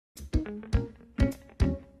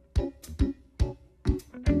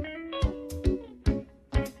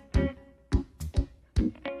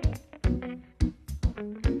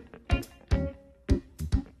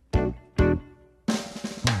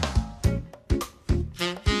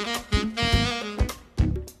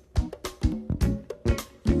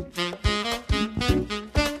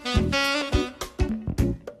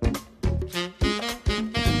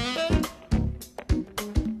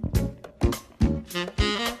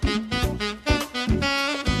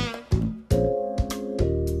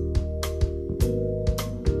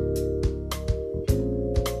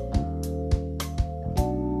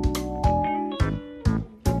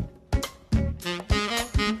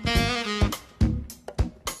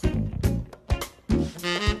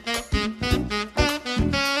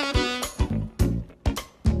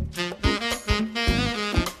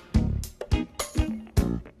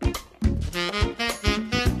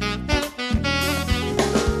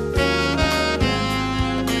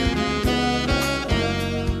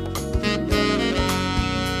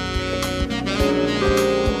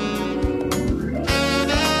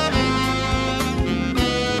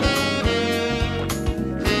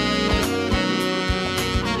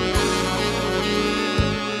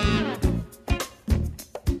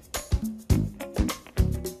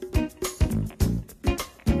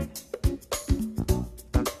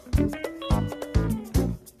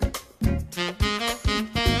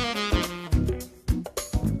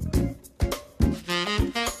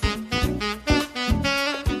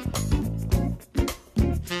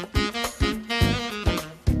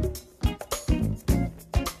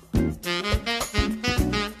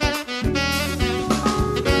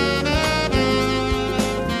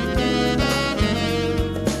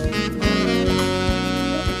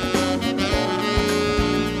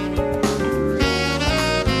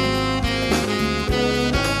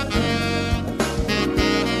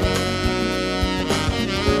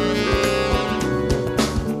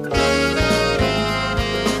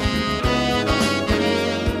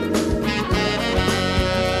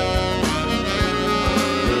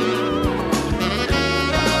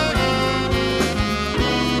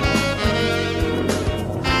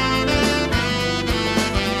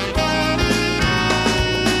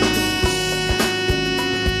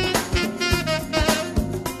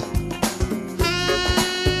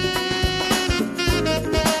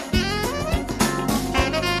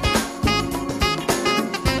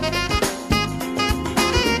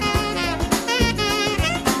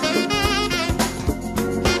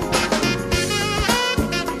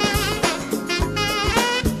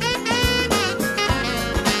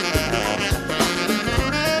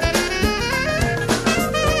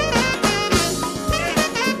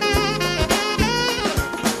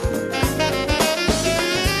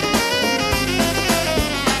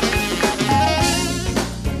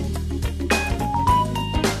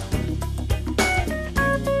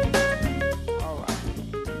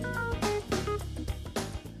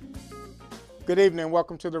Good evening.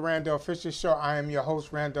 Welcome to the Randall Fisher Show. I am your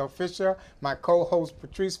host, Randall Fisher. My co-host,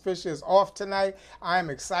 Patrice Fisher, is off tonight. I am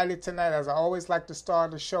excited tonight, as I always like to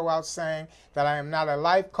start the show out saying that I am not a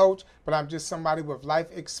life coach, but I'm just somebody with life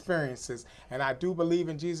experiences. And I do believe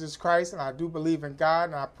in Jesus Christ, and I do believe in God.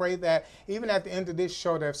 And I pray that even at the end of this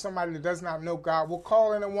show, that if somebody that does not know God will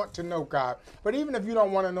call in and want to know God. But even if you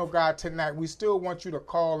don't want to know God tonight, we still want you to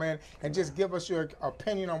call in and just give us your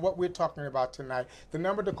opinion on what we're talking about tonight. The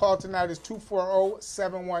number to call tonight is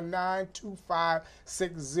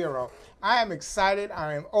 240-719-2560. I am excited.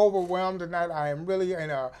 I am overwhelmed tonight. I am really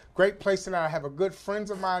in a great place tonight. I have a good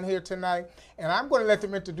friends of mine here tonight, and I'm going to let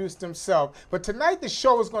them introduce themselves. But tonight the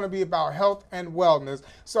show is going to be about health and wellness.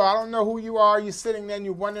 So I don't know who you are. You're sitting there and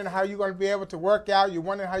you're wondering how you're going to be able to work out. You're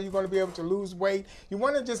wondering how you're going to be able to lose weight. You're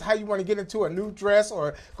wondering just how you want to get into a new dress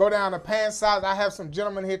or go down a pant size. I have some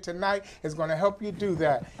gentlemen here tonight that's going to help you do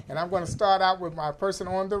that. And I'm going to start out with my person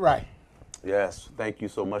on the right. Yes, thank you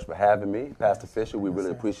so much for having me, Pastor Fisher. We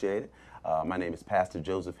really appreciate it. My name is Pastor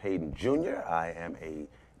Joseph Hayden Jr. I am a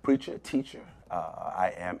preacher, teacher.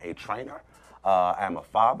 I am a trainer. I am a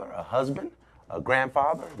father, a husband, a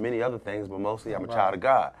grandfather, many other things, but mostly I'm a child of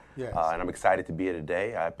God. Yes. And I'm excited to be here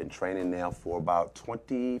today. I've been training now for about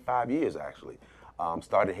 25 years, actually.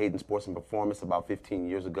 Started Hayden Sports and Performance about 15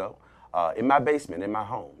 years ago in my basement, in my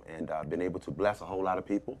home. And I've been able to bless a whole lot of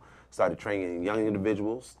people. Started training young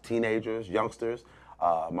individuals, teenagers, youngsters,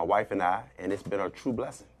 my wife and I, and it's been a true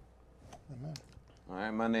blessing. Amen. All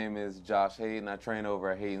right, my name is Josh Hayden. I train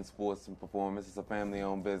over at Hayden Sports and Performance. It's a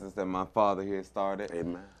family-owned business that my father here started.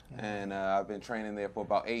 Amen. And I've been training there for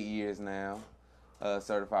about 8 years now,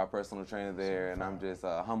 certified personal trainer there, and I'm just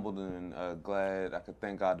humbled and glad I could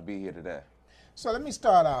thank God to be here today. So let me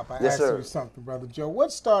start out by Yes, asking sir. you something, Brother Joe.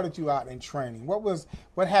 What started you out in training?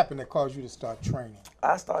 What happened that caused you to start training?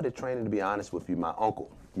 I started training, to be honest with you, my uncle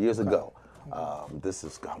years ago. This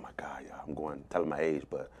is, oh my God, yeah, I'm telling my age,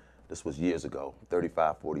 but this was years ago,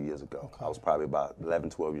 35, 40 years ago. I was probably about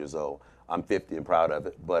 11, 12 years old. I'm 50 and proud of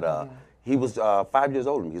it. But he was 5 years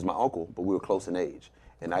older than me. He's my uncle, but we were close in age.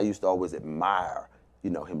 And I used to always admire,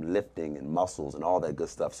 him lifting and muscles and all that good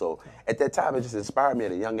stuff. So at that time, it just inspired me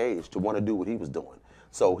at a young age to want to do what he was doing.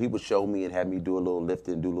 So he would show me and have me do a little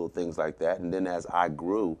lifting, do little things like that. And then as I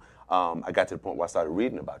grew, I got to the point where I started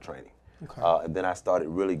reading about training. And then I started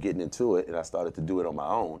really getting into it, and I started to do it on my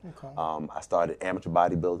own. I started amateur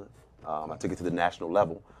bodybuilding. I took it to the national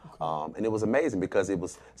level. And it was amazing because it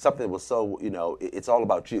was something that was so, it's all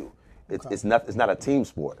about you. It's not a team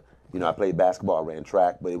sport. I played basketball, I ran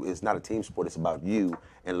track, but it's not a team sport. It's about you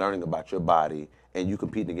and learning about your body and you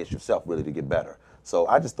competing against yourself really to get better. So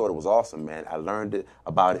I just thought it was awesome, man. I learned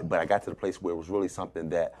about it, but I got to the place where it was really something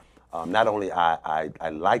that not only I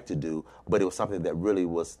liked to do, but it was something that really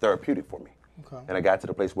was therapeutic for me. And I got to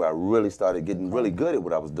the place where I really started getting really good at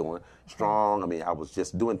what I was doing, strong. I mean, I was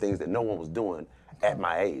just doing things that no one was doing at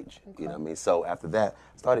my age. You know what I mean? So after that,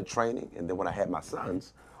 started training, and then when I had my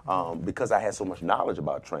sons, because I had so much knowledge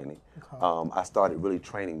about training, I started really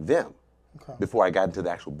training them before I got into the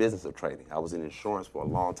actual business of training. I was in insurance for a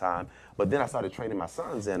long time, but then I started training my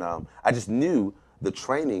sons, and I just knew the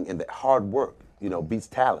training and the hard work, beats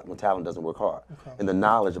talent when talent doesn't work hard. And the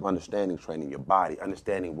knowledge of understanding training your body,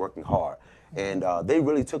 understanding working hard. And they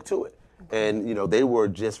really took to it. And, they were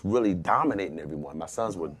just really dominating everyone. My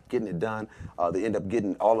sons were getting it done. They ended up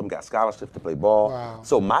all of them got scholarships to play ball. Wow.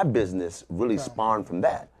 So my business really spawned from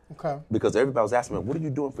that. Okay. Because everybody was asking me, what are you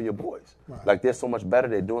doing for your boys? Right. Like, they're so much better.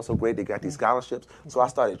 They're doing so great. They got these scholarships. So I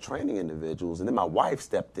started training individuals. And then my wife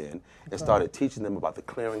stepped in and started teaching them about the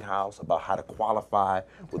clearinghouse, about how to qualify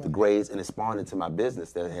with the grades. And it spawned into my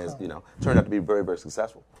business that has, turned out to be very, very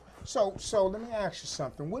successful. So let me ask you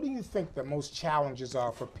something. What do you think the most challenges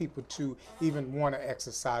are for people to even want to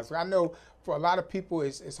exercise? I know for a lot of people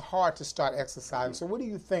it's hard to start exercising. So what do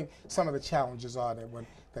you think some of the challenges are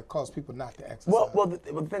that cause people not to exercise? Well,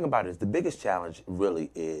 the thing about it is the biggest challenge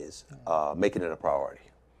really is making it a priority.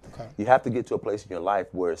 Okay. You have to get to a place in your life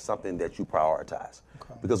where it's something that you prioritize.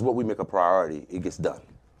 Because what we make a priority, it gets done.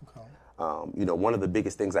 One of the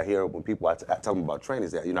biggest things I hear when people I tell them about training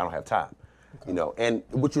is that I don't have time. And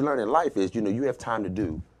what you learn in life is, you have time to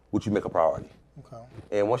do what you make a priority.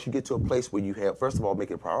 And once you get to a place where you have, first of all,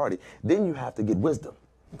 make it a priority, then you have to get wisdom.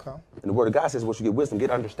 And the Word of God says once you get wisdom,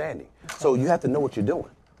 get understanding. So you have to know what you're doing.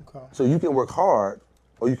 So you can work hard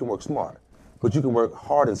or you can work smart. But you can work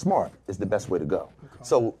hard and smart is the best way to go.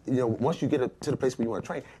 So, once you get to the place where you want to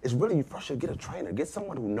train, it's really you first should get a trainer. Get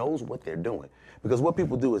someone who knows what they're doing. Because what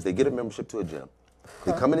people do is they get a membership to a gym.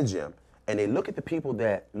 They come in the gym, and they look at the people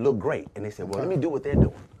that look great, and they say, well, let me do what they're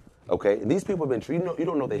doing. Okay, and these people have been treated. You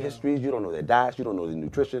don't know their histories, you don't know their diets, you don't know their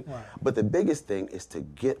nutrition. Right. But the biggest thing is to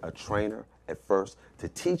get a trainer at first to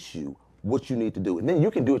teach you what you need to do, and then you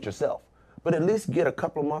can do it yourself. But at least get a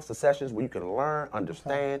couple of months of sessions where you can learn,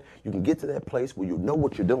 understand. You can get to that place where you know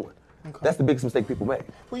what you're doing. Okay. That's the biggest mistake people make.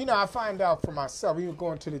 Well, you know, I find out for myself, even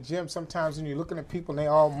going to the gym, sometimes when you're looking at people and they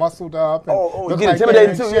all muscled up. And you get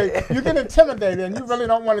intimidated too. You get intimidated and you really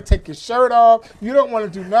don't want to take your shirt off. You don't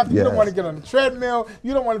want to do nothing. You don't want to get on the treadmill.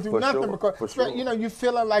 You don't want to do nothing because, you know, you're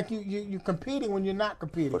feeling like you're competing when you're not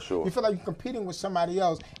competing. For sure. You feel like you're competing with somebody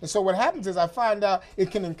else. And so what happens is I find out it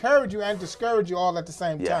can encourage you and discourage you all at the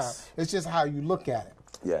same time. It's just how you look at it.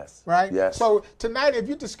 Yes. Right? Yes. So tonight, if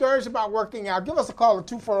you're discouraged about working out, give us a call at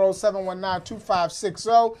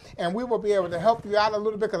 240-719-2560, and we will be able to help you out a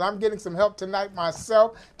little bit because I'm getting some help tonight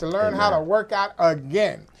myself to learn how to work out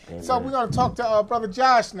again. So we're going to talk to Brother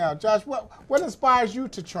Josh now. Josh, what inspires you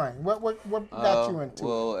to train? What got you into it?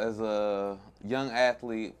 Well, as a young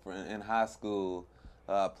athlete in high school,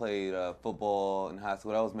 I played football in high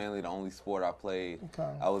school. That was mainly the only sport I played. Okay.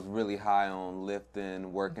 I was really high on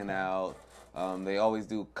lifting, working out. They always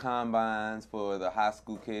do combines for the high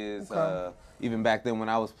school kids, even back then when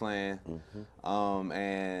I was playing.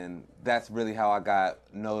 And that's really how I got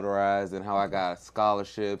notarized and how I got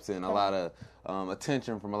scholarships and a lot of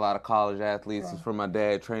attention from a lot of college athletes. It was from my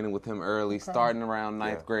dad, training with him early, starting around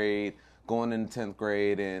 9th grade, going into 10th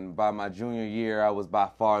grade. And by my junior year, I was by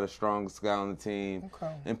far the strongest guy on the team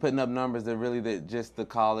and putting up numbers that just the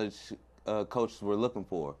college coaches were looking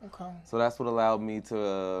for. So that's what allowed me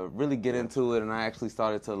to really get into it, and I actually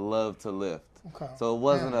started to love to lift. So it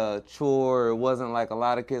wasn't a chore. It wasn't like a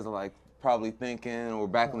lot of kids are like probably thinking, or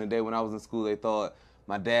back in the day when I was in school, they thought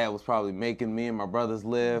my dad was probably making me and my brothers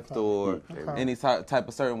lift or any type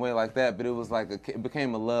of certain way like that. But it was like it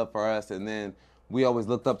became a love for us, and then we always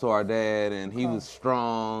looked up to our dad, and he was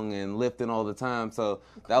strong and lifting all the time. So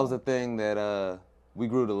that was a thing that we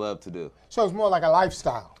grew to love to do. So it's more like a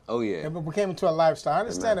lifestyle. Oh, yeah. It became into a lifestyle. I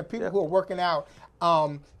understand that people who are working out,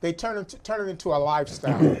 they turn it into a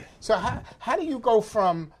lifestyle. So how do you go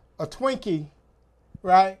from a Twinkie,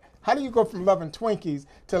 right? How do you go from loving Twinkies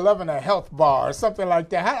to loving a health bar or something like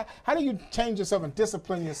that? How do you change yourself and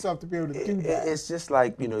discipline yourself to be able to do that? It's just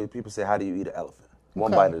like, you know, people say, how do you eat an elephant?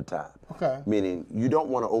 One bite at a time. Meaning you don't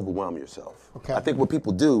want to overwhelm yourself. I think what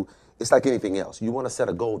people do, it's like anything else. You want to set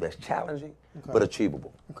a goal that's challenging but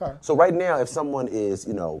achievable. So right now, if someone is,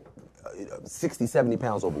 60, 70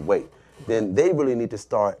 pounds overweight, then they really need to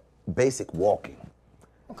start basic walking.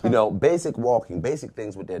 You know, basic walking, basic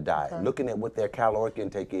things with their diet, looking at what their caloric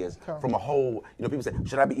intake is from a whole, people say,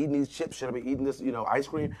 should I be eating these chips? Should I be eating this, ice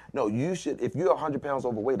cream? No, you should, if you're 100 pounds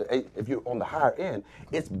overweight, if you're on the higher end,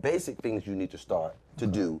 it's basic things you need to start to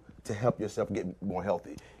do to help yourself get more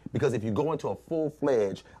healthy. Because if you go into a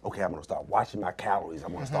full-fledged, okay, I'm going to start watching my calories,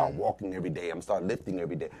 I'm going to start walking every day, I'm going to start lifting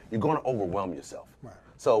every day, you're going to overwhelm yourself.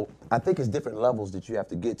 So I think it's different levels that you have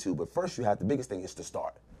to get to, but first the biggest thing is to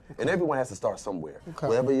start. And everyone has to start somewhere,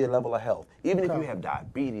 whatever your level of health. Even if you have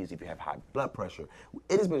diabetes, if you have high blood pressure,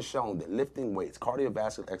 it has been shown that lifting weights,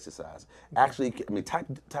 cardiovascular exercise, actually, type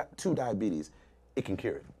 2 diabetes, it can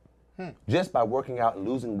cure it. Just by working out and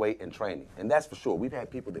losing weight and training. And that's for sure. We've had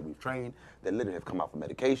people that we've trained that literally have come out from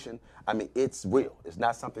medication. I mean, it's real. It's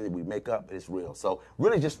not something that we make up. It's real. So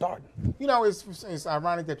really just starting. You know, it's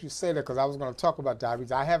ironic that you say that because I was going to talk about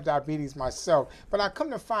diabetes. I have diabetes myself. But I come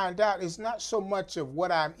to find out it's not so much of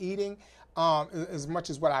what I'm eating as much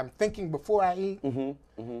as what I'm thinking before I eat.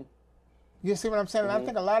 You see what I'm saying? And I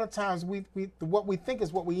think a lot of times what we think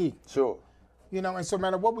is what we eat. Sure. And so no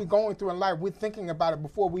matter what we're going through in life, we're thinking about it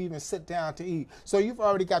before we even sit down to eat. So you've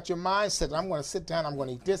already got your mindset. I'm going to sit down, I'm going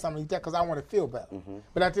to eat this, I'm going to eat that because I want to feel better.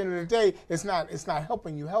 But at the end of the day, it's not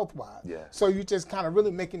helping you health-wise. So you're just kind of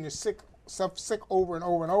really making yourself sick over and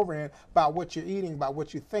over and over again about what you're eating, about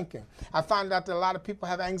what you're thinking. I find out that a lot of people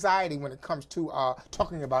have anxiety when it comes to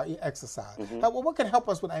talking about exercise. What can help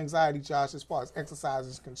us with anxiety, Josh, as far as exercise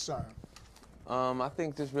is concerned? I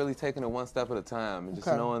think just really taking it one step at a time and just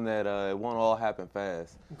knowing that it won't all happen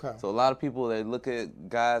fast. So a lot of people, they look at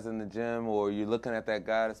guys in the gym or you're looking at that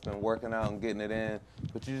guy that's been working out and getting it in,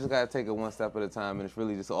 but you just got to take it one step at a time, and it's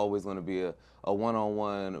really just always going to be a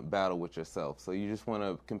one-on-one battle with yourself. So you just want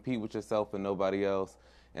to compete with yourself and nobody else.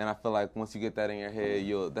 And I feel like once you get that in your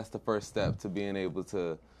head, that's the first step to being able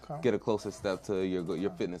to get a closer step to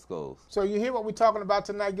your fitness goals. So you hear what we're talking about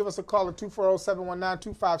tonight. Give us a call at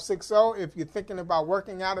 240-719-2560 if you're thinking about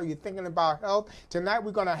working out or you're thinking about health. Tonight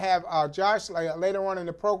we're going to have Josh later on in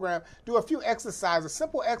the program do a few exercises,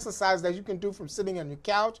 simple exercises that you can do from sitting on your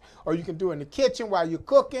couch, or you can do in the kitchen while you're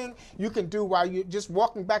cooking. You can do while you're just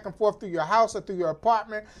walking back and forth through your house or through your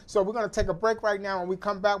apartment. So we're going to take a break right now. When we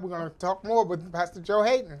come back, we're going to talk more with Pastor Joe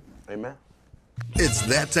Hayden. Amen. It's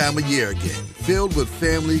that time of year again, filled with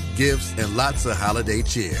family, gifts, and lots of holiday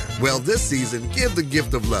cheer. Well, this season, give the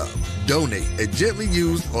gift of love. Donate a gently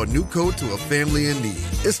used or new coat to a family in need.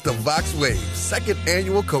 It's the Vox Wave second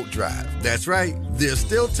annual coat drive. That's right, there's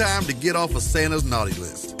still time to get off of Santa's naughty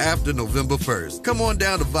list after November 1st. Come on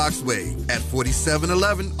down to Vox Wave at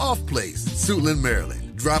 4711 Off Place, Suitland, Maryland.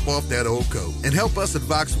 Drop off that old coat and help us at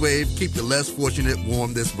Vox Wave keep the less fortunate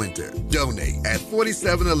warm this winter. Donate at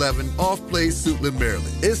 4711 Off Place, Suitland,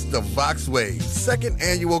 Maryland. It's the Vox Wave second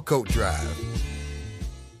annual coat drive.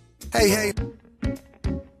 Hey.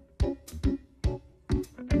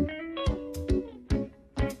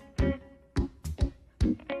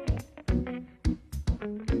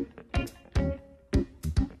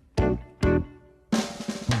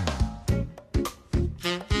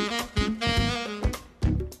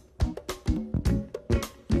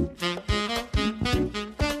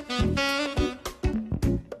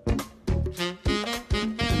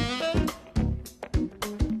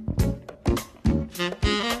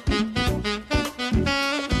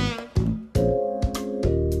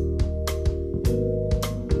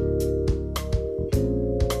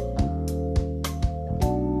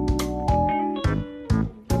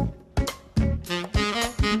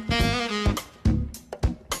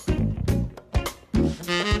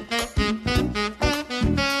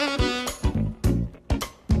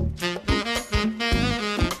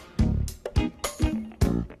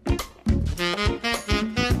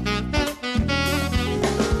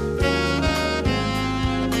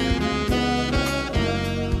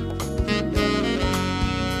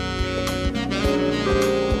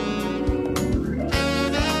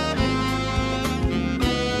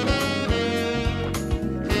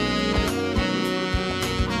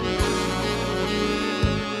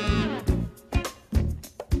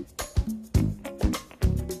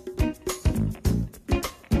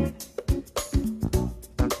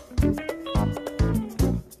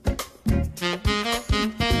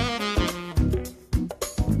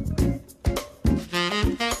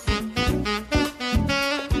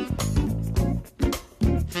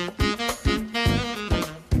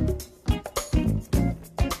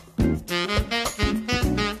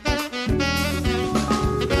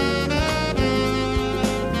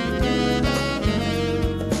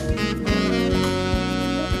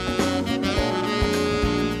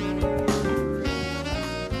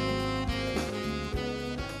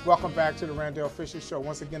 Welcome back to the Randall Fisher Show.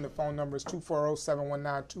 Once again, the phone number is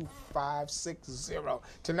 240-719-2560.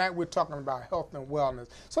 Tonight we're talking about health and wellness.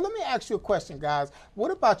 So let me ask you a question, guys.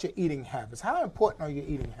 What about your eating habits? How important are your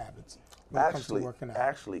eating habits when it comes to working out?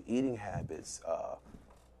 Actually, eating habits,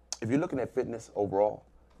 if you're looking at fitness overall,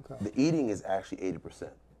 the eating is actually 80%.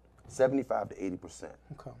 75 to 80%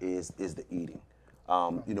 is the eating.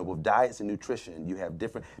 You know, with diets and nutrition, you have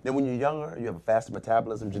different. Then when you're younger, you have a faster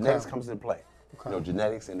metabolism. Genetics comes into play. You know,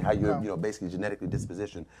 genetics and how you're, you know, basically genetically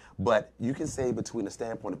dispositioned. But you can say between the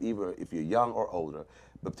standpoint of either if you're young or older,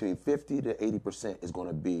 between 50 to 80% is going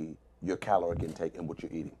to be your caloric intake and what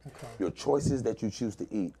you're eating. Your choices that you choose to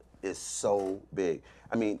eat is so big.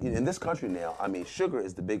 I mean, in this country now, I mean, sugar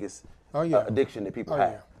is the biggest addiction that people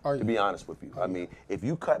have. To be honest with you, I mean, if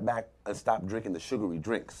you cut back and stop drinking the sugary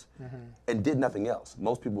drinks and did nothing else,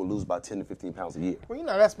 most people will lose about 10 to 15 pounds a year. Well, you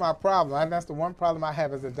know, that's my problem. That's the one problem I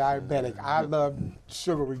have as a diabetic. I love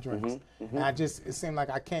sugary drinks. And it seems like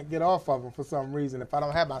I can't get off of them for some reason. If I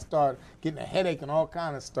don't have them, I start getting a headache and all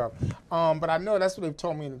kind of stuff. But I know that's what they've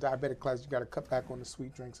told me in the diabetic class. You got to cut back on the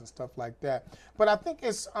sweet drinks and stuff like that. But I think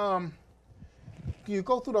it's, you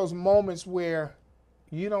go through those moments where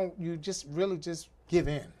you just really just give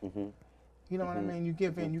in. You know what I mean? You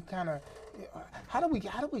give in. You kind of. How do we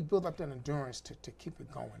build up that endurance to keep it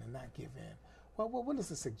going and not give in? Well, what is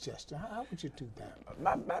the suggestion? How would you do that?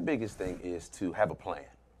 My biggest thing is to have a plan.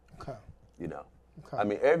 You know. Okay. I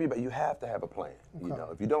mean, everybody, you have to have a plan. You know,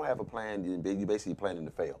 if you don't have a plan, you're basically planning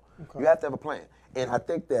to fail. You have to have a plan. And I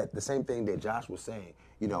think that the same thing that Josh was saying,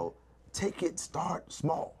 you know, start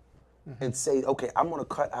small and say, okay, I'm going to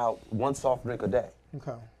cut out one soft drink a day.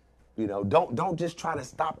 You know, don't just try to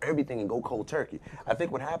stop everything and go cold turkey. I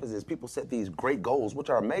think what happens is people set these great goals, which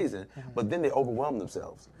are amazing, but then they overwhelm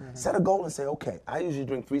themselves. Set a goal and say, okay, I usually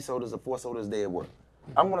drink 3 sodas or 4 sodas a day at work.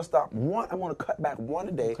 I'm going to stop one. I'm going to cut back one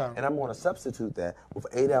a day, Okay. and I'm going to substitute that with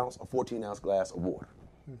an 8-ounce or 14-ounce glass of water.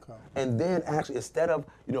 Okay. And then actually, instead of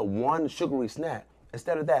one sugary snack,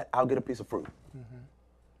 instead of that, I'll get a piece of fruit.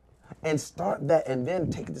 And start that, and then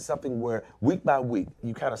take it to something where week by week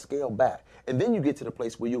you kind of scale back, and then you get to the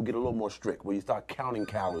place where you'll get a little more strict, where you start counting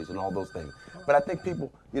calories and all those things. But I think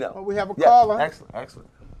people, Well, we have a caller. Excellent.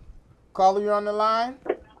 Caller, you on the line?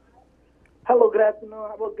 Hello, good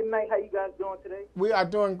afternoon. Well, good night. How you guys doing today? We are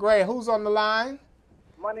doing great. Who's on the line?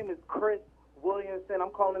 My name is Chris Williamson.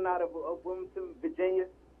 I'm calling out of Wilmington, Virginia.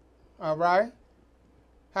 All right.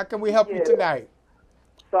 How can we help you Yeah. tonight?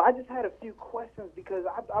 So I just had a few questions because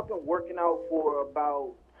I've been working out for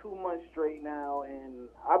about 2 months straight now, and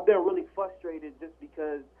I've been really frustrated just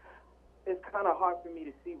because it's kind of hard for me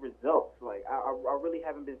to see results. Like, I really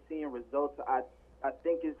haven't been seeing results. I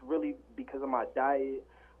think it's really because of my diet,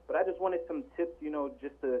 but I just wanted some tips,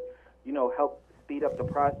 just to, help speed up the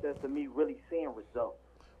process of me really seeing results.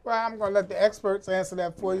 Well, I'm going to let the experts answer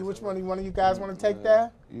that for you. Which one of you guys want to take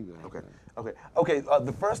that? Okay.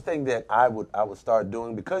 The first thing that I would start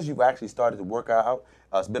doing, because you've actually started to work out,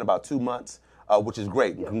 it's been about 2 months, which is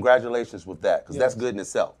great. And congratulations with that, because that's good in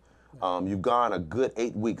itself. You've gone a good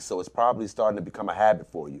 8 weeks, so it's probably starting to become a habit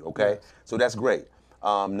for you. Okay, so that's great.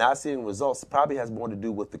 Not seeing results probably has more to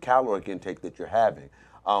do with the caloric intake that you're having.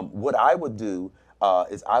 What I would do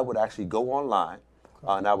is I would actually go online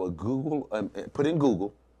and I would Google, put in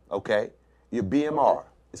Google, okay, your BMR.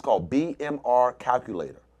 It's called BMR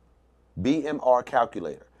calculator. BMR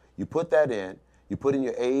calculator. You put that in, you put in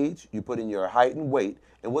your age, you put in your height and weight,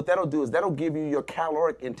 and what that'll do is that'll give you your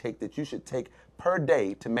caloric intake that you should take per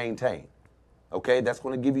day to maintain. Okay, that's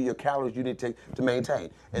going to give you your calories you need to take to maintain.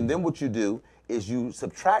 And then what you do is you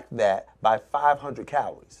subtract that by 500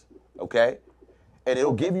 calories, okay? And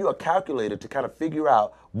it'll give you a calculator to kind of figure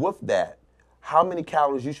out with that how many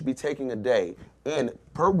calories you should be taking a day and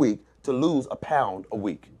per week to lose a pound a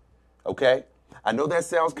week, okay? I know that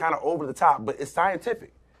sounds kind of over the top, but it's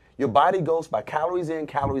scientific. Your body goes by calories in,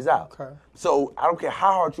 calories out. Okay. So I don't care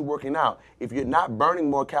how hard you're working out. If you're not burning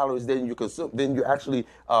more calories than you consume, than you're actually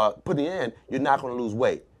putting in, you're not going to lose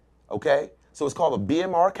weight. Okay? So it's called a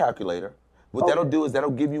BMR calculator. What that'll do is that'll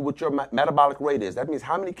give you what your metabolic rate is. That means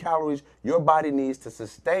how many calories your body needs to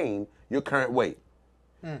sustain your current weight.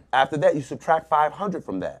 After that, you subtract 500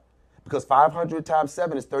 from that, because 500 times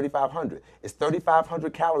 7 is 3,500. It's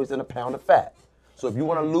 3,500 calories in a pound of fat. So if you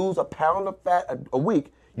want to lose a pound of fat a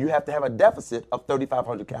week, you have to have a deficit of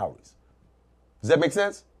 3,500 calories. Does that make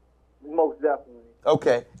sense? Most definitely.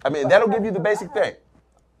 Okay. I mean, that'll give you the basic thing.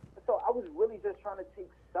 So I was really just trying to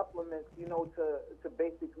take supplements, to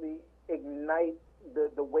basically ignite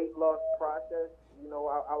the weight loss process.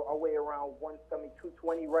 I weigh around 170,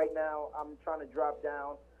 220 right now. I'm trying to drop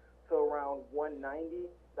down to around 190.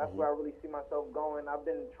 That's where I really see myself going. I've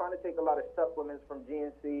been trying to take a lot of supplements from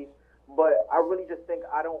GNC, but I really just think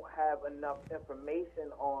I don't have enough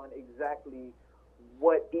information on exactly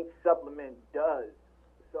what each supplement does.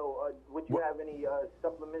 So would you have any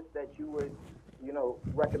supplements that you would,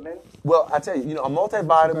 recommend? Well, I tell you, a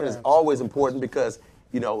multivitamin is always important because,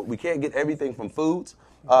 we can't get everything from foods.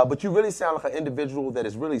 But you really sound like an individual that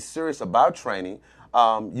is really serious about training.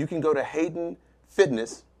 You can go to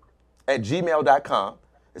HadenFitness@gmail.com.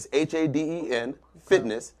 It's HADEN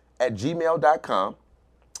fitness@gmail.com.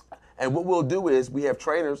 And what we'll do is we have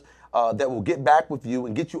trainers that will get back with you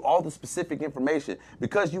and get you all the specific information,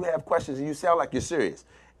 because you have questions and you sound like you're serious.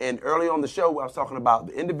 And early on the show, I was talking about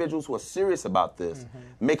the individuals who are serious about this,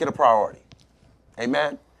 make it a priority.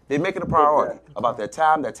 Amen? They make it a priority about their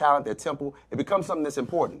time, their talent, their temple. It becomes something that's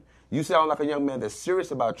important. You sound like a young man that's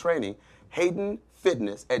serious about training.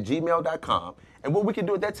 HadenFitness@gmail.com. And what we can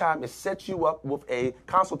do at that time is set you up with a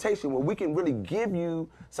consultation where we can really give you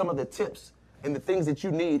some of the tips and the things that you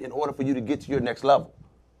need in order for you to get to your next level.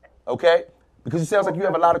 Okay? Because it sounds like you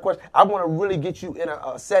have a lot of questions. I want to really get you in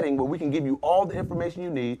a setting where we can give you all the information you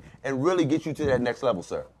need and really get you to that next level,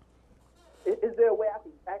 sir. Is there a way I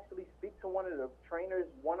could actually speak to one of the trainers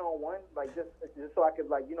one-on-one, just so I could,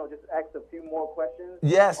 just ask a few more questions?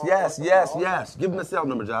 Yes. Give them the cell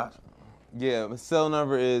number, Josh. Yeah, my cell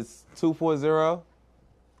number is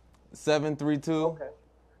 240-732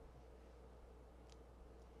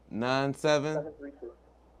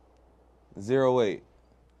 9708.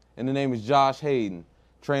 And the name is Josh Hayden,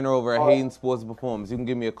 trainer over at Hayden Sports Performance. You can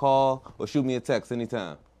give me a call or shoot me a text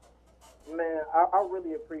anytime. Man, I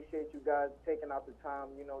really appreciate you guys taking out the time,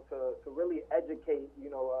 to really educate,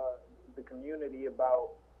 the community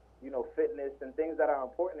about, fitness and things that are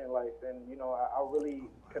important in life. And, I really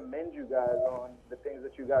commend you guys on the things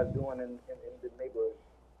that you guys doing in the neighborhood.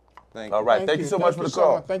 Thank you. All right. Thank you so much for the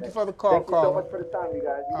call. Thank you for the call, Thank you so caller. much for the time, you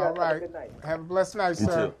guys. You All guys have a right. good night. Have a blessed night, You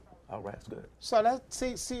sir. too. All right, that's good. So that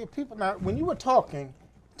see people now. When you were talking,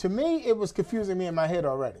 to me it was confusing me in my head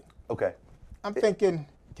already. Okay. I'm thinking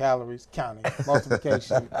calories, counting,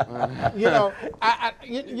 multiplication. You know, I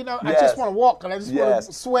Yes. just want to walk and I just want Yes.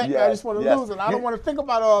 to sweat and I Yes. just want to Yes. lose it. I don't want to think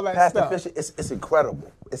about all that Pastor stuff. Fisher, it's incredible.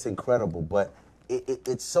 It's incredible, but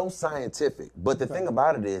it's so scientific. But the thing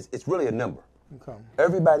about it is, it's really a number. Okay.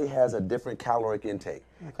 Everybody has a different caloric intake.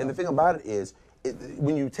 And the thing about it is,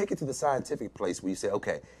 when you take it to the scientific place where you say,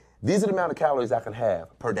 okay, these are the amount of calories I can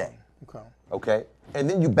have per day. Okay. Okay? And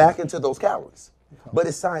then you back into those calories. But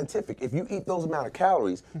it's scientific. If you eat those amount of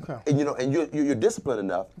calories, and you're disciplined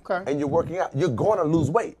enough, and you're working out, you're going to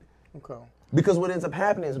lose weight. Okay. Because what ends up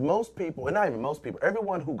happening is most people, and not even most people,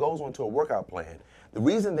 everyone who goes onto a workout plan, the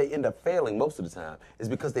reason they end up failing most of the time is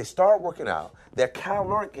because they start working out, their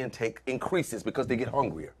caloric intake increases because they get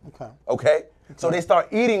hungrier. Okay? So they start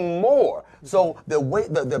eating more. So the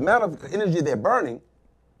weight, the amount of energy they're burning,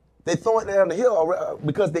 they throw it down the hill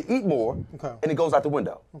because they eat more, and it goes out the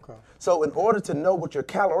window. So in order to know what your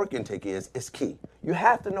caloric intake is key. You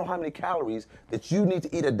have to know how many calories that you need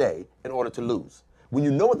to eat a day in order to lose. When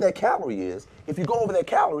you know what that calorie is, if you go over that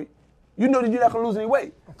calorie, you know that you're not going to lose any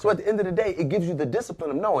weight. So at the end of the day, it gives you the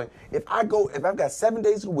discipline of knowing if I've got 7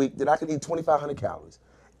 days a week that I can eat 2,500 calories.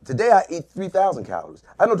 Today I eat 3,000 calories.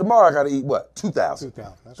 I know tomorrow I got to eat what? 2,000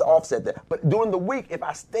 to offset that. But during the week, if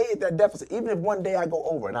I stay at that deficit, even if one day I go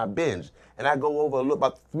over and I binge and I go over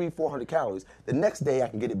about 300-400 calories, the next day I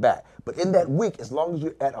can get it back. But in that week, as long as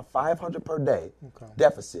you're at a 500 per day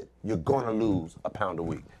deficit, you're going to lose a pound a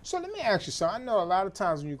week. So let me ask you something. I know a lot of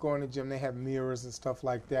times when you go in the gym, they have mirrors and stuff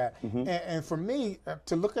like that. And for me,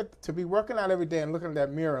 to be working out every day and looking at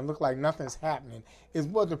that mirror and look like nothing's happening is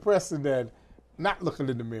more depressing than not looking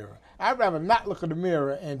in the mirror. I'd rather not look in the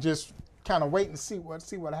mirror and just kind of wait and see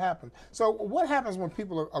what happens. So what happens when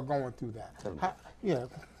people are going through that?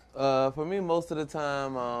 For me, most of the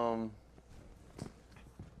time,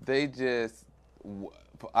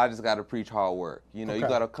 I just got to preach hard work. You know, you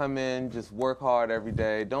got to come in, just work hard every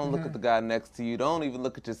day. Don't look at the guy next to you. Don't even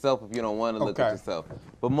look at yourself if you don't want to look at yourself.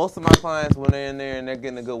 But most of my clients, when they're in there and they're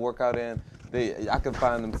getting a good workout in, I can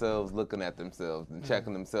find themselves looking at themselves and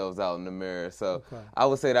checking themselves out in the mirror. So I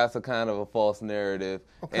would say that's a kind of a false narrative.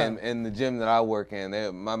 And in the gym that I work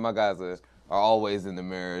in, my guys are always in the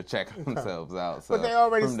mirror checking themselves out. So but they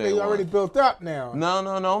already built up now. No.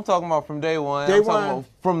 I'm talking about from day one. I'm talking about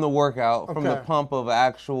from the workout, from the pump of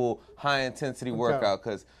actual high-intensity workout,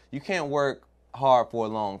 because you can't work hard for a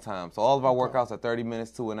long time. So all of our workouts are 30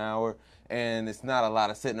 minutes to an hour, and it's not a lot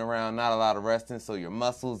of sitting around, not a lot of resting, so your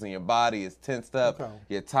muscles and your body is tensed up,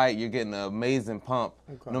 you're tight, you're getting an amazing pump.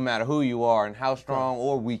 No matter who you are and how strong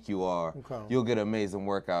or weak you are, you'll get an amazing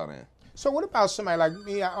workout in. So what about somebody like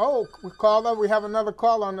me? Caller, we have another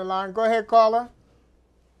caller on the line. Go ahead, caller.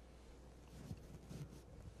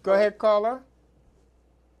 Go ahead, caller.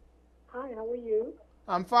 Hi, how are you?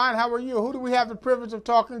 I'm fine. How are you? Who do we have the privilege of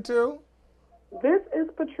talking to? This is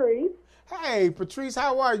Patrice. Hey, Patrice,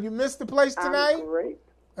 how are you? You missed the place tonight? I'm great.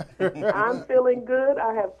 I'm feeling good.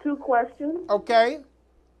 I have 2 questions. Okay.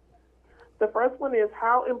 The first one is,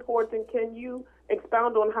 how important, can you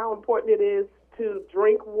expound on how important it is to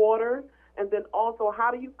drink water? And then also,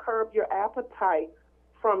 how do you curb your appetite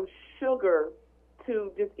from sugar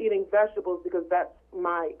to just eating vegetables? Because that's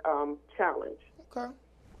my challenge. Okay.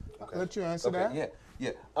 I'll let you answer that.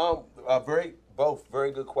 Yeah. Both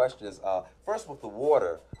very good questions. First, with the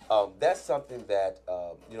water, that's something that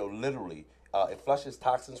literally it flushes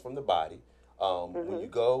toxins from the body. When you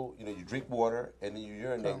go, you drink water and then you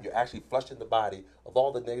urinate, you're actually flushing the body of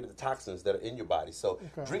all the negative toxins that are in your body. So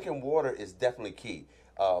drinking water is definitely key.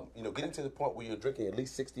 Getting to the point where you're drinking at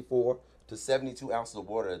least 64 to 72 ounces of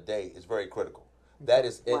water a day is very critical. That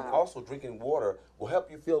is, and also drinking water will help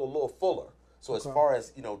you feel a little fuller. So as far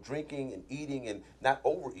as, drinking and eating and not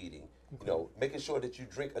overeating, making sure that you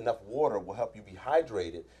drink enough water will help you be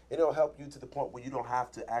hydrated, and it'll help you to the point where you don't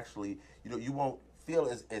have to actually, you won't feel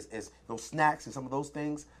as those snacks and some of those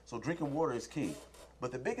things. So drinking water is key.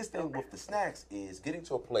 But the biggest thing with the snacks is getting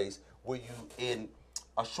to a place where you, in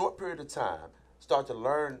a short period of time, start to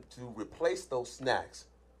learn to replace those snacks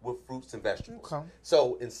with fruits and vegetables.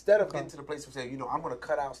 So instead of getting to the place where saying, I'm going to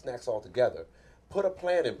cut out snacks altogether, put a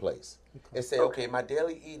plan in place and say, okay, my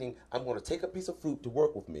daily eating, I'm going to take a piece of fruit to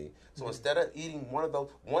work with me. So instead of eating one of those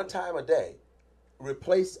one time a day,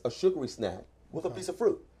 replace a sugary snack with a piece of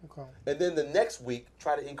fruit. And then the next week,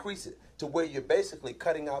 try to increase it to where you're basically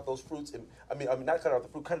cutting out those fruits. And, not cutting out the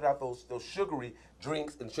fruit, cutting out those sugary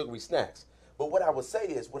drinks and sugary snacks. But what I would say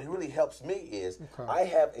is, what really helps me is I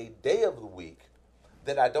have a day of the week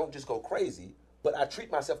that I don't just go crazy, but I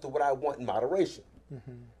treat myself to what I want in moderation.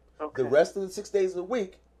 The rest of the 6 days of the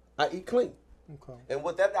week, I eat clean. And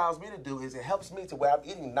what that allows me to do is it helps me to where I'm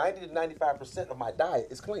eating 90 to 95% of my diet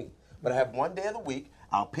is clean. But I have one day of the week,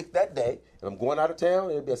 I'll pick that day, and I'm going out of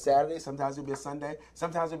town, it'll be a Saturday, sometimes it'll be a Sunday,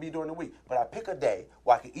 sometimes it'll be during the week. But I pick a day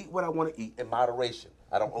where I can eat what I want to eat in moderation.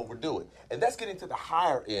 I don't overdo it. And that's getting to the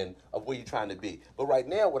higher end of where you're trying to be. But right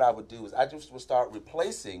now what I would do is I just would start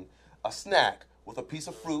replacing a snack with a piece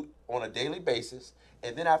of fruit on a daily basis,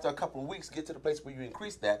 and then after a couple of weeks, get to the place where you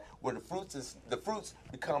increase that, where the fruits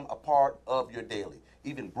become a part of your daily.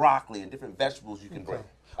 Even broccoli and different vegetables you can bring.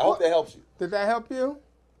 I hope that helps you. Did that help you?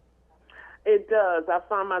 It does. I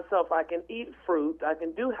find myself, I can eat fruit, I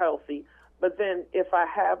can do healthy, but then if I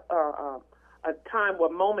have a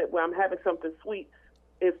moment where I'm having something sweet,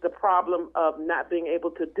 it's the problem of not being able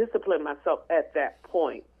to discipline myself at that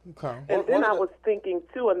point. Okay. And then I was thinking,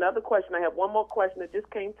 too, another question. I have one more question that just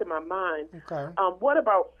came to my mind. Okay. What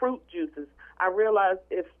about fruit juices? I realize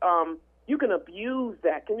if you can abuse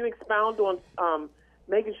that. Can you expound on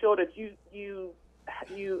making sure that you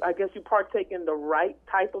I guess you partake in the right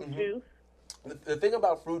type of juice? The thing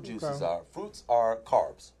about fruit juices fruits are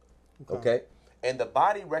carbs, okay? And the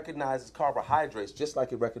body recognizes carbohydrates just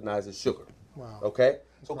like it recognizes sugar, okay?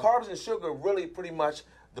 So carbs and sugar really pretty much,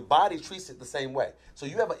 the body treats it the same way. So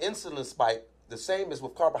you have an insulin spike the same as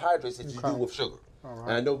with carbohydrates that you do with sugar.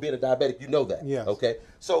 And I know being a diabetic, you know that, okay?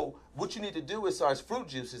 So what you need to do as far as fruit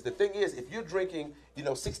juices, the thing is, if you're drinking,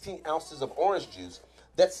 16 ounces of orange juice,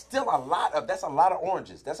 that's a lot of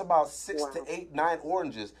oranges. That's about 6 to 8, 9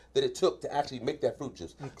 oranges that it took to actually make that fruit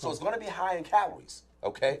juice. So it's going to be high in calories,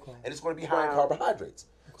 okay? And it's going to be high in carbohydrates.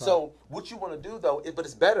 So what you want to do, though, but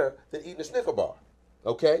it's better than eating a Snicker bar,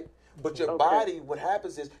 okay? But your body, what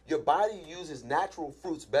happens is your body uses natural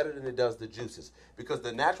fruits better than it does the juices because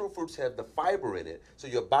the natural fruits have the fiber in it, so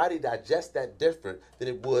your body digests that different than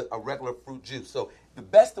it would a regular fruit juice. So the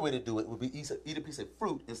best way to do it would be eat a piece of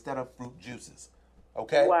fruit instead of fruit juices.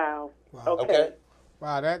 Okay. Wow. Okay.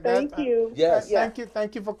 Wow. Thank you. Yes.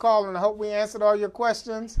 Thank you for calling. I hope we answered all your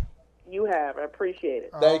questions. You have. I appreciate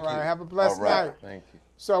it. Thank you. Have a blessed night. Thank you.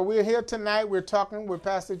 So we're here tonight. We're talking with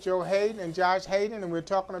Pastor Joe Hayden and Josh Hayden, and we're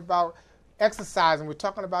talking about exercising. We're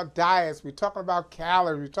talking about diets. We're talking about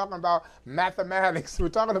calories. We're talking about mathematics. We're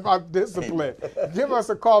talking about discipline. Give us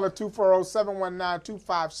a call at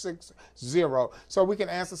 240-719-2560 so we can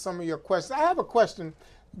answer some of your questions. I have a question.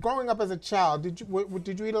 Growing up as a child, did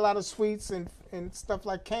you eat a lot of sweets and stuff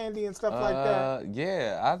like candy and stuff like that?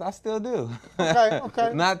 Yeah, I still do.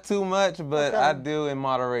 Okay. Not too much, but I do in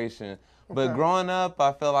moderation. But growing up,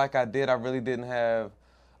 I feel like I really didn't have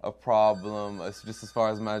a problem. It's just as far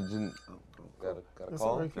as my got a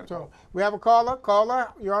call? We have a caller.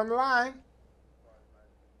 Caller, you're on the line.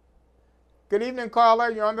 Good evening, caller.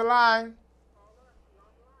 You're on the line.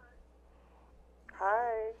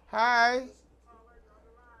 Hi. Hi.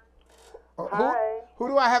 Hi. Who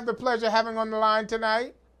do I have the pleasure of having on the line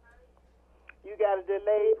tonight? You got a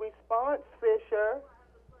delayed response, Fisher.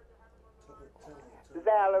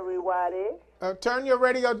 Valerie Waddy. Turn your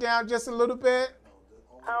radio down just a little bit.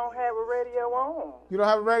 I don't have a radio on. You don't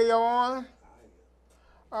have a radio on?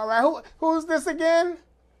 All right. Who's this again?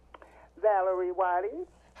 Valerie Waddy.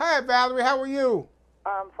 Hi, Valerie. How are you?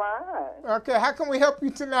 I'm fine. Okay. How can we help you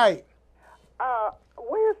tonight?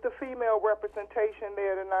 Where's the female representation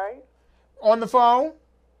there tonight? On the phone?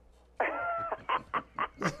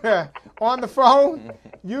 On the phone?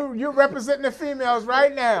 You're representing the females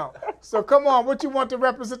right now. So come on, what you want to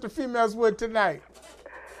represent the females with tonight?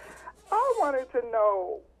 I wanted to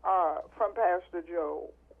know from Pastor Joe,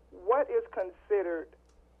 what is considered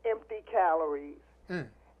empty calories?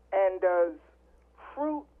 And does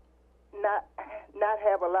fruit not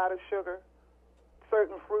have a lot of sugar?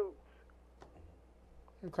 Certain fruits.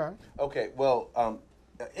 Okay, well,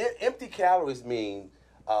 empty calories mean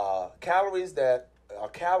calories that are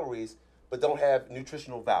calories but don't have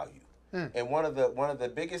nutritional value. And one of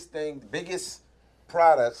the biggest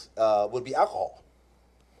products would be alcohol.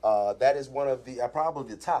 That is one of the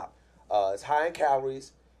probably the top. It's high in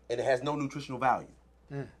calories and it has no nutritional value.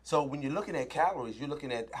 So when you're looking at calories, you're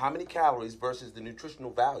looking at how many calories versus the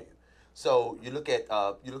nutritional value. So you look at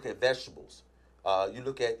vegetables. You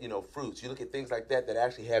look at fruits. You look at things like that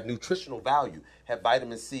actually have nutritional value, have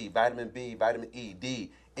vitamin C, vitamin B, vitamin E,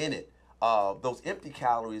 D in it. Those empty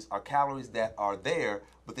calories are calories that are there,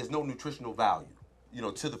 but there's no nutritional value,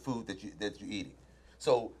 to the food that you're eating.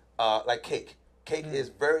 So like cake. Cake is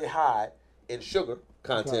very high in sugar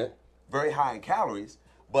content, very high in calories,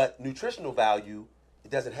 but nutritional value, it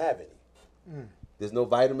doesn't have any. There's no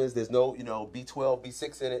vitamins. There's no, B12,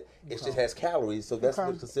 B6 in it. It just has calories. So that's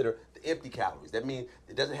what's considered the empty calories. That means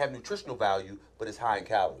it doesn't have nutritional value, but it's high in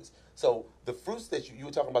calories. So the fruits that you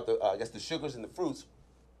were talking about, the sugars in the fruits,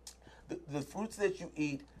 the fruits that you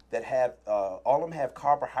eat that have, all of them have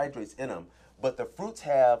carbohydrates in them, but the fruits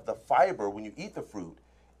have the fiber. When you eat the fruit,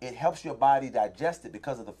 it helps your body digest it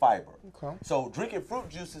because of the fiber. Okay. So drinking fruit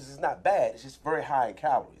juices is not bad. It's just very high in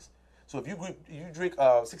calories. So if you drink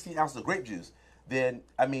 16 ounces of grape juice, then,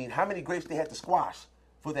 how many grapes they had to squash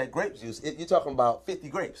for that grape juice? You're talking about 50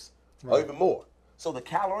 grapes or even more. So the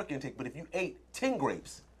caloric intake, but if you ate 10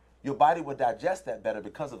 grapes, your body would digest that better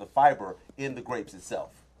because of the fiber in the grapes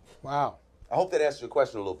itself. Wow. I hope that answered your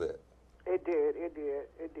question a little bit. It did.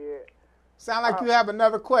 Sound like you have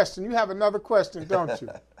another question. You have another question, don't you?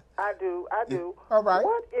 I do. All right.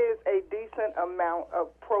 What is a decent amount of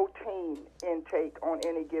protein intake on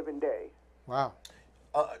any given day? Wow.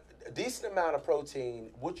 A decent amount of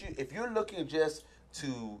protein. If you're looking just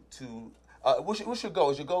to what's your goal?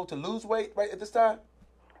 Is your goal to lose weight right at this time?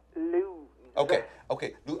 Lose. Okay.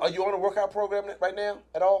 Are you on a workout program right now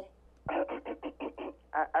at all?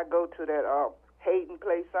 I go to that Hayden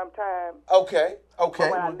place sometime. Okay. When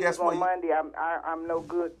I Well, guess leave what? on Monday, I'm no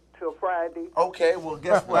good till Friday. Okay. Well,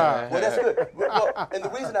 guess what? Well, that's good. Well, and the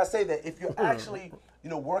reason I say that, if you're actually,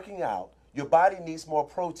 working out, your body needs more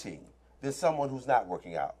protein than someone who's not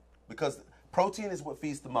working out, because protein is what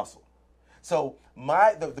feeds the muscle. So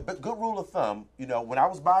the good rule of thumb, when I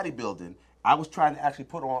was bodybuilding, I was trying to actually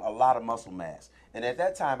put on a lot of muscle mass, and at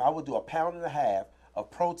that time I would do 1.5 pounds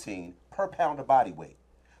of protein per pound of body weight.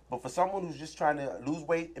 But for someone who's just trying to lose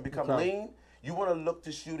weight and become lean, you want to look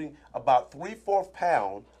to shooting about 3/4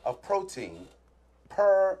 pound of protein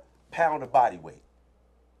per pound of body weight.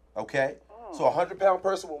 Okay? So a 100-pound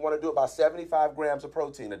person would want to do about 75 grams of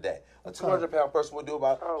protein a day. A 200-pound person would do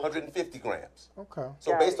about 150 grams. Okay.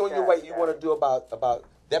 So based on your weight, you want to do about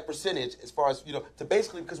that percentage as far as, to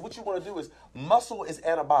basically, because what you want to do is, muscle is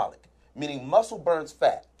anabolic, meaning muscle burns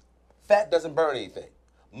fat. Fat doesn't burn anything.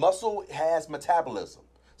 Muscle has metabolism.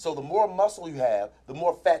 So the more muscle you have, the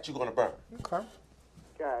more fat you're going to burn. Okay.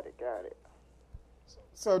 Got it.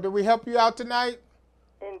 So do we help you out tonight?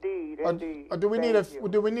 Indeed. Or do we need a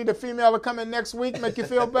female to come in next week, make you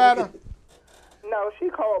feel better? No, she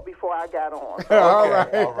called before I got on. Okay, all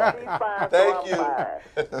right. She's fine, Thank so you. I'm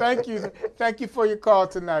fine. Thank you for your call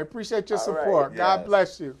tonight. Appreciate your support. right. God Yes.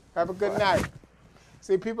 bless you. Have a good night.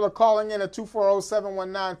 See, people are calling in at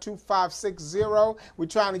 240-719-2560. We're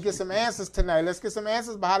trying to get some answers tonight. Let's get some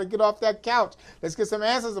answers about how to get off that couch. Let's get some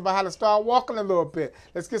answers about how to start walking a little bit.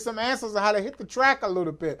 Let's get some answers on how to hit the track a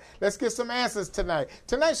little bit. Let's get some answers tonight.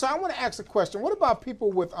 So I want to ask a question. What about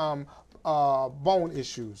people with bone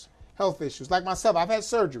issues, health issues? Like myself, I've had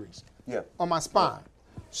surgeries on my spine.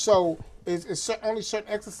 So is only certain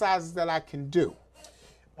exercises that I can do?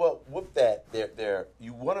 Well, with that,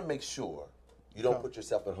 you want to make sure you don't put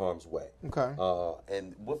yourself in harm's way. Okay.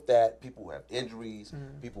 And with that, people who have injuries,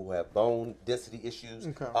 people who have bone density issues.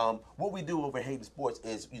 Okay. What we do over at Hayden Sports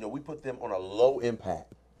is, we put them on a low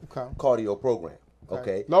impact cardio program.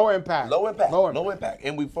 Okay. Low impact. Low impact.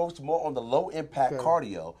 And we focus more on the low impact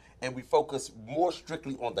cardio, and we focus more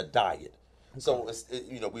strictly on the diet. So,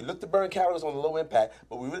 we look to burn calories on the low impact,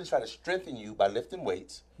 but we really try to strengthen you by lifting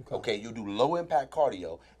weights. Okay, you do low impact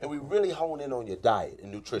cardio, and we really hone in on your diet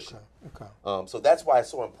and nutrition. So that's why it's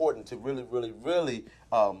so important to really, really, really,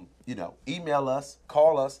 email us,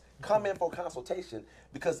 call us, come in for a consultation,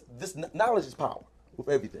 because this knowledge is power with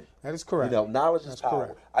everything. That is correct. Knowledge is power.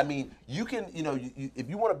 Correct. I mean, you can, if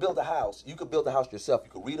you want to build a house, you could build the house yourself.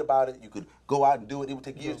 You could read about it. You could go out and do it. It would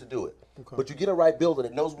take years to do it. But you get a right builder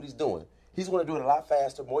that knows what he's doing. He's going to do it a lot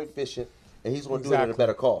faster, more efficient, and he's going to do it at a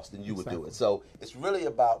better cost than you would do it. So it's really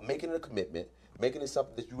about making it a commitment, making it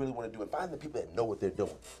something that you really want to do, and finding the people that know what they're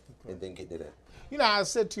doing, and then getting it in. I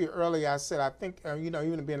said to you earlier, I think,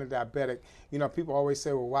 even being a diabetic, people always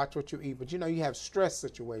say, well, watch what you eat. But, you have stress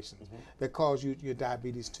situations that cause your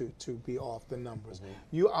diabetes to be off the numbers.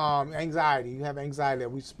 You anxiety, you have anxiety that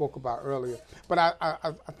we spoke about earlier. But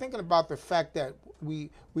I'm thinking about the fact that we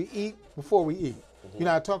eat before we eat.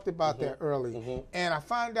 I talked about that early. And I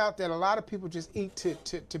find out that a lot of people just eat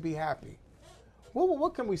to be happy.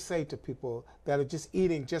 What can we say to people that are just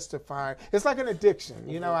eating just to find? It's like an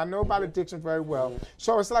addiction. I know about addiction very well.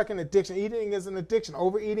 So it's like an addiction. Eating is an addiction.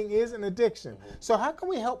 Overeating is an addiction. So how can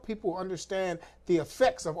we help people understand the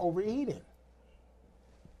effects of overeating?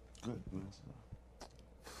 Good.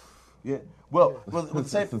 Yeah. Well, the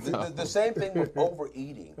same thing with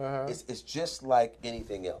overeating. It's just like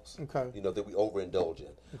anything else. Okay. That we overindulge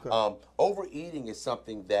in. Okay. Overeating is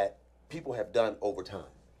something that people have done over time.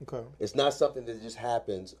 Okay. It's not something that just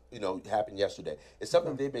happens, happened yesterday. It's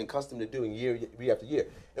something they've been accustomed to doing year after year.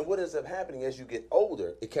 And what ends up happening as you get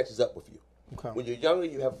older, it catches up with you. Okay. When you're younger,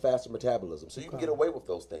 you have a faster metabolism, so you can get away with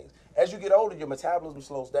those things. As you get older, your metabolism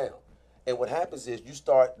slows down. And what happens is you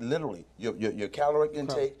start literally, your caloric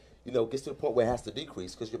intake, gets to the point where it has to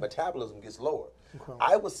decrease because your metabolism gets lower. Okay.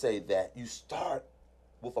 I would say that you start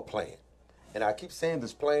with a plan. And I keep saying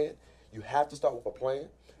this plan, you have to start with a plan.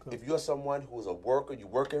 Okay. If you're someone who is a worker, you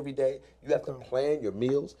work every day, you have to plan your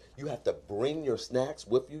meals. You have to bring your snacks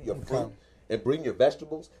with you, your fruit, and bring your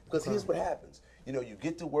vegetables. Because here's what happens. You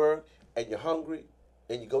get to work and you're hungry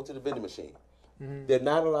and you go to the vending machine. There are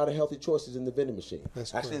not a lot of healthy choices in the vending machine.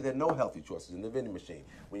 Actually, there are no healthy choices in the vending machine.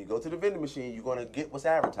 When you go to the vending machine, you're going to get what's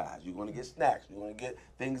advertised. You're going to get snacks. You're going to get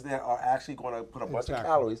things that are actually going to put a bunch of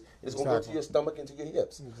calories. It's going to go to your stomach and to your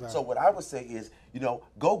hips. So what I would say is,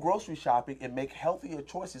 go grocery shopping and make healthier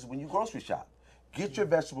choices when you grocery shop. Get your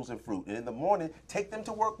vegetables and fruit, and in the morning, take them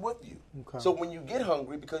to work with you. So when you get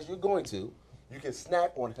hungry, because you're going to, you can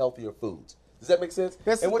snack on healthier foods. Does that make sense?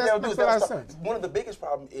 And what they'll do is one of the biggest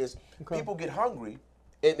problems is people get hungry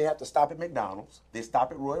and they have to stop at McDonald's, they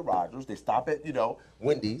stop at Roy Rogers, they stop at,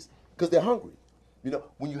 Wendy's, because they're hungry.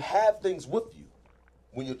 When you have things with you,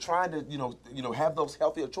 when you're trying to, have those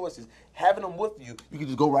healthier choices, having them with you, you can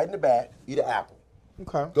just go right in the bag, eat an apple.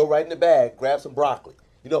 Okay. Go right in the bag, grab some broccoli.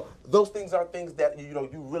 Those things are things that, you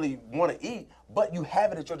really want to eat, but you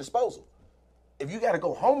have it at your disposal. If you got to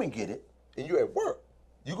go home and get it, and you're at work,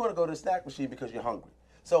 you're going to go to the snack machine because you're hungry.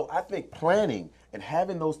 So I think planning and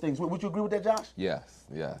having those things, would you agree with that, Josh? Yes,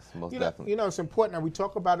 most definitely. It's important that we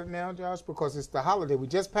talk about it now, Josh, because it's the holiday. We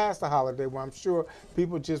just passed the holiday where I'm sure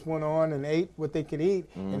people just went on and ate what they could eat,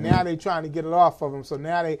 and now they're trying to get it off of them. So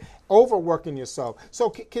now they overworking yourself.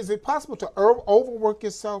 So is it possible to overwork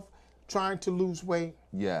yourself trying to lose weight?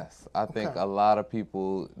 Yes, I think a lot of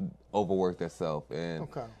people overwork themselves, and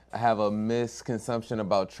I have a misconception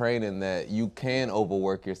about training that you can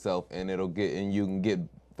overwork yourself and you can get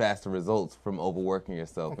faster results from overworking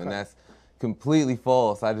yourself, and that's completely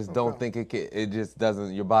false. I just don't think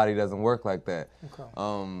your body doesn't work like that.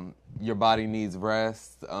 Your body needs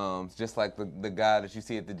rest, just like the guy that you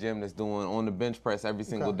see at the gym that's doing on the bench press every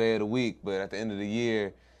single day of the week, but at the end of the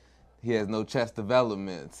year, he has no chest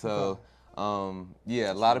development. So,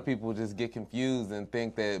 a lot of people just get confused and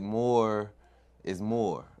think that more is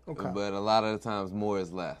more. But a lot of the times, more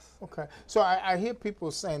is less. Okay. So I hear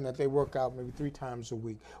people saying that they work out maybe 3 times a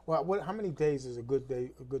week. Well, how many days is a good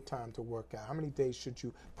time to work out? How many days should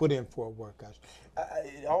you put in for a workout?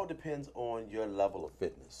 It all depends on your level of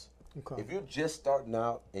fitness. If you're just starting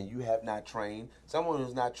out and you have not trained, someone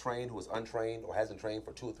who's not trained, who is untrained or hasn't trained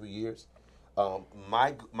for 2 or 3 years,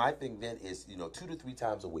 my thing then is 2 to 3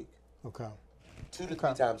 times a week. 2 to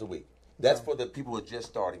 3 times a week. That's for the people who are just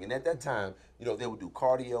starting. And at that time, they will do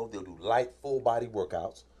cardio, they'll do light, full body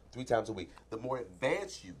workouts 3 times a week. The more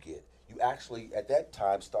advanced you get, you actually, at that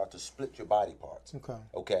time, start to split your body parts.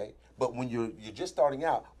 Okay? But when you're just starting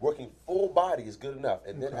out, working full body is good enough.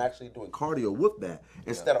 And then actually doing cardio with that,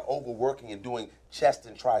 instead of overworking and doing chest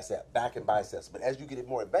and tricep, back and biceps. But as you get it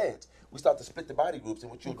more advanced, we start to split the body groups.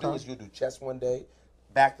 And what you'll do is you'll do chest one day,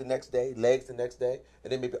 back the next day, legs the next day,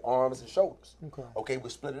 and then maybe arms and shoulders. Okay, we'll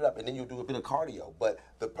split it up, and then you'll do a bit of cardio. But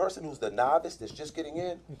the person who's the novice that's just getting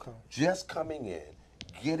in, just coming in,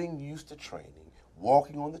 getting used to training,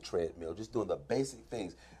 walking on the treadmill, just doing the basic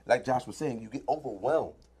things. Like Josh was saying, you get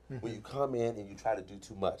overwhelmed when you come in and you try to do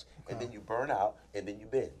too much. And then you burn out, and then you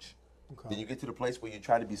binge. Then you get to the place where you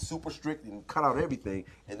try to be super strict and cut out everything,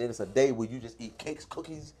 and then it's a day where you just eat cakes,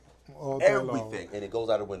 cookies, everything, and it goes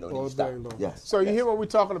out the window. And you stop. Yes. So you hear what we're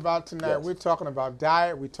talking about tonight. Yes. We're talking about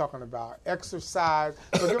diet. We're talking about exercise.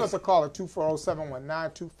 So give us a call at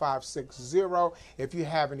 240-719-2560 if you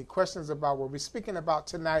have any questions about what we're speaking about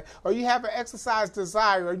tonight, or you have an exercise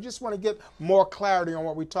desire, or you just want to get more clarity on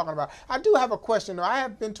what we're talking about. I do have a question, though. I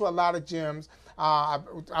have been to a lot of gyms. I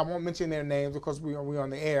won't mention their names because we're on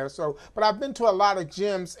the air. But I've been to a lot of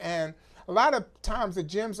gyms, and a lot of times the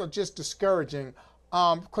gyms are just discouraging.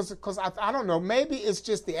 Because I don't know, maybe it's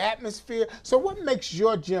just the atmosphere. So what makes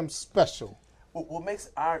your gym special? Well, what makes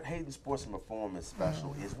our Hayden Sports and Performance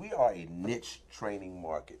special is we are a niche training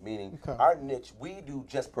market, meaning our niche, we do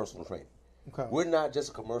just personal training. We're not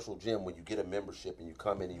just a commercial gym where you get a membership and you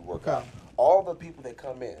come in and you work out. All the people that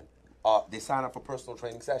come in, they sign up for personal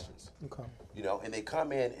training sessions. Okay. You know, and they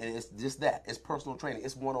come in and it's just that. It's personal training.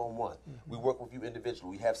 It's one-on-one. We work with you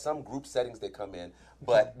individually. We have some group settings that come in,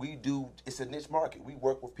 but it's a niche market. We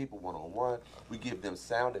work with people one-on-one. We give them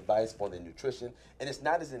sound advice on their nutrition, and it's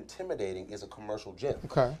not as intimidating as a commercial gym.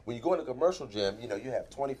 Okay. When you go in a commercial gym, you know, you have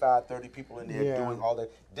 25, 30 people in there doing all the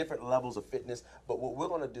different levels of fitness, but what we're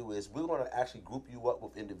going to do is we're going to actually group you up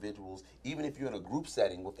with individuals, even if you're in a group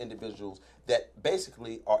setting with individuals that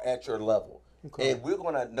basically are at your level. Okay. And we're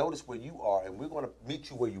going to notice where you are, and we're going to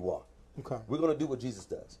meet you where you are. Okay. We're going to do what Jesus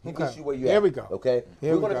does. He meets you where you are. There we go. Okay?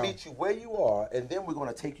 We're going to meet you where you are, and then we're going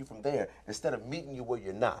to take you from there instead of meeting you where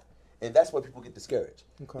you're not. And that's where people get discouraged.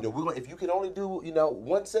 Okay. You know, if you can only do, you know,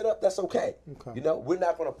 one setup, that's okay. Okay. You know, we're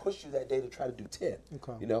not going to push you that day to try to do 10.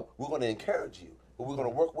 Okay. You know, we're going to encourage you, but we're going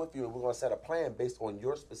to work with you, and we're going to set a plan based on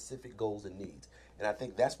your specific goals and needs. And I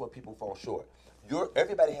think that's where people fall short.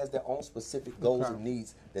 Everybody has their own specific goals and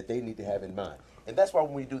needs that they need to have in mind. And that's why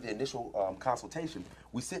when we do the initial consultation,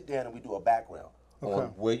 we sit down and we do a background on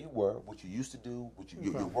where you were, what you used to do,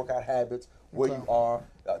 your workout habits, where you are,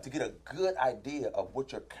 to get a good idea of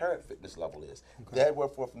what your current fitness level is.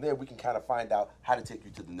 From there, we can kind of find out how to take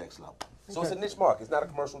you to the next level. So it's a niche market. It's not a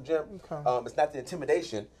commercial gym. It's not the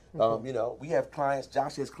intimidation. You know, we have clients,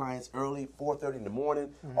 Josh has clients early, 4:30 in the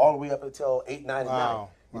morning, all the way up until 8, 9 at night.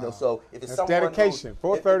 You know, so if it's someone dedication,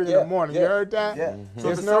 4:30 in the morning. You heard that? Yeah.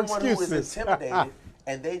 So if it's someone who is intimidated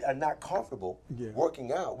and they are not comfortable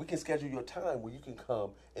working out, we can schedule your time where you can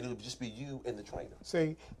come and it'll just be you and the trainer.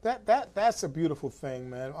 See, that's a beautiful thing,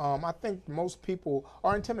 man. I think most people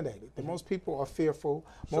are intimidated. Most people are fearful.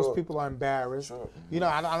 Most people are embarrassed. You know,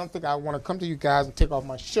 I don't think I want to come to you guys and take off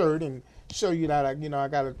my shirt and show you that I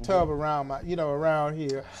got a tub around my, around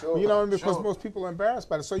here. You know, because most people are embarrassed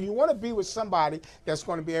by it. So you want to be with somebody that's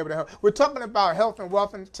going to be able to help. We're talking about health and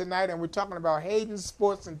wealth tonight, and we're talking about Hayden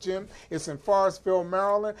Sports and Gym. It's in Forestville,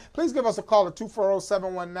 Maryland. Please give us a call at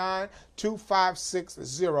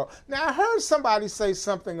 240-719-2560. Now, I heard somebody say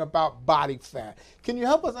something about body fat. Can you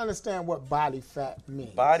help us understand what body fat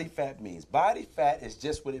means? Body fat is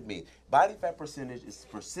just what it means. Body fat percentage is the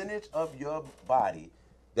percentage of your body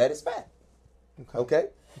that is fat. Okay?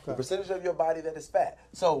 The percentage of your body that is fat.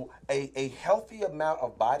 So a healthy amount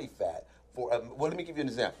of body fat for let me give you an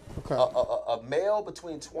example. A male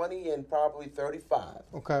between 20 and probably 35.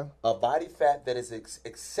 A body fat that is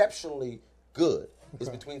exceptionally good is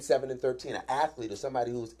between 7 and 13. An athlete or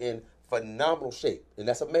somebody who's in phenomenal shape, and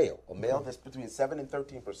that's a male. A male that's between 7 and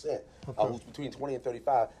 13%, who's between 20 and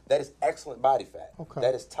 35. That is excellent body fat.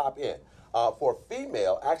 That is top end. For a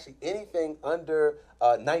female, actually anything under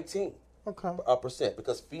 19%,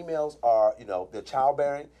 because females are, they're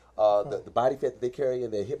childbearing. The body fat that they carry in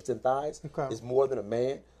their hips and thighs is more than a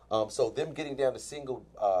man. So them getting down to single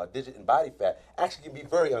digit in body fat actually can be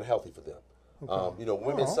very unhealthy for them.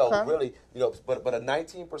 Women, really, but a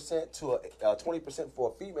 19% to a 20%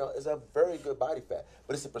 for a female is a very good body fat.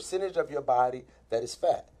 But it's a percentage of your body that is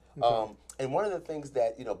fat. And one of the things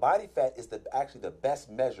that, body fat is actually the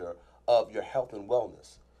best measure of your health and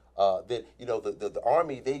wellness. The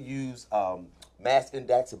Army, they use mass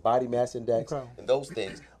index and body mass index and those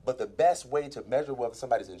things. But the best way to measure whether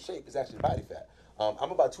somebody's in shape is actually body fat.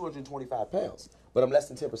 I'm about 225 pounds, but I'm less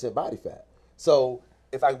than 10% body fat. So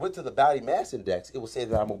if I went to the body mass index, it would say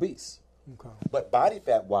that I'm obese. But body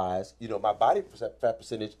fat wise, my body fat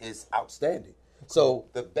percentage is outstanding. So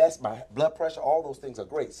the best, my blood pressure, all those things are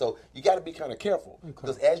great. So you got to be kind of careful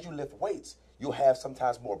because as you lift weights, you'll have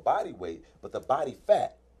sometimes more body weight, but the body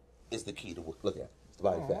fat is the key to look at. It's the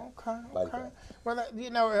body fat. Body fat. Well,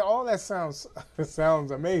 all that sounds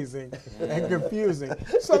amazing and confusing.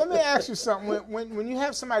 So let me ask you something. When you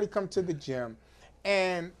have somebody come to the gym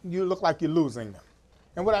and you look like you're losing them,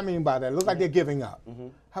 and what I mean by that, look like they're giving up.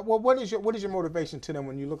 What is your motivation to them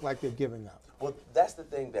when you look like they're giving up? Well, that's the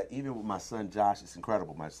thing that even with my son Josh, it's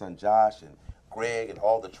incredible. My son Josh and Greg and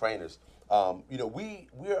all the trainers,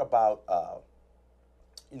 we're about,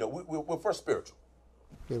 we're first spiritual.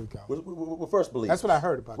 There we go. We're first believers. That's what I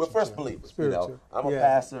heard about you. We're first believers. Spiritual. I'm a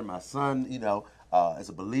pastor. My son, is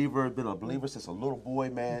a believer. Been a believer since a little boy,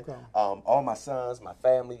 man. All my sons, my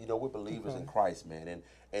family, we're believers in Christ, man.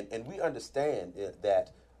 And we understand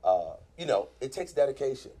that, it takes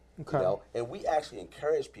dedication. And we actually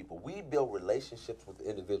encourage people. We build relationships with the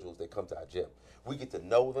individuals that come to our gym. We get to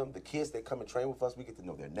know them. The kids that come and train with us, we get to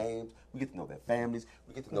know their names. We get to know their families.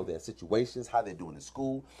 We get to know their situations, how they're doing in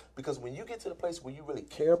school. Because when you get to the place where you really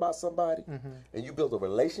care about somebody and you build a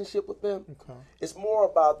relationship with them, it's more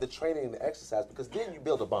about the training and the exercise because then you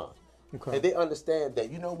build a bond. And they understand that,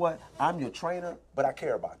 you know what, I'm your trainer, but I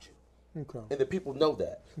care about you. Okay. And the people know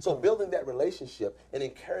that. So building that relationship and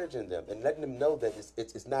encouraging them and letting them know that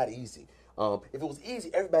it's not easy. If it was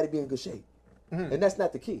easy, everybody'd be in good shape. And that's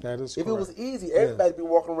not the key. That is if correct. it was easy, everybody'd be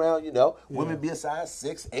walking around, women be a size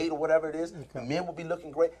 6, 8, or whatever it is. Men would be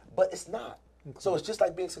looking great, but it's not. So it's just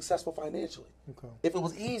like being successful financially. If it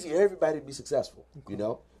was easy, everybody'd be successful,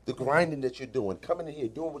 The grinding that you're doing, coming in here,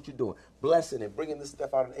 doing what you're doing, blessing and bringing this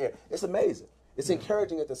stuff out in the air, it's amazing. It's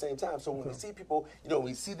encouraging at the same time. So when we see people,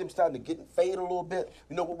 we see them starting to get fade a little bit,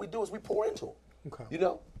 what we do is we pour into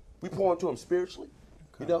them. We pour into them spiritually.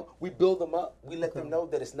 We build them up. We let them know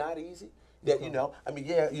that it's not easy. That,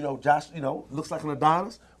 Josh, looks like an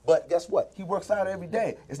Adonis, but guess what? He works out every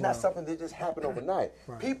day. It's not something that just happened overnight.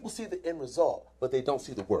 People see the end result, but they don't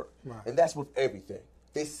see the work. And that's with everything.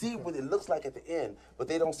 They see what it looks like at the end, but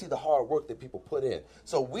they don't see the hard work that people put in.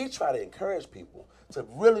 So we try to encourage people to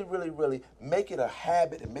really, really, really make it a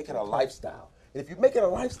habit and make it a lifestyle. And if you make it a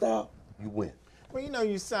lifestyle, you win. Well,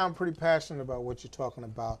 you sound pretty passionate about what you're talking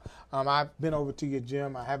about. I've been over to your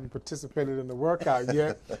gym. I haven't participated in the workout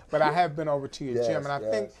yet, but I have been over to your gym. And I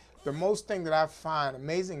think the most thing that I find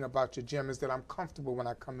amazing about your gym is that I'm comfortable when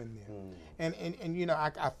I come in there. And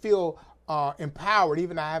I feel empowered,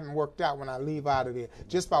 even though I haven't worked out, when I leave out of there,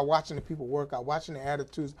 just by watching the people work out, watching the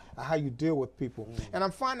attitudes of how you deal with people. And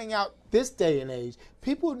I'm finding out this day and age,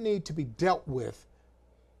 people need to be dealt with,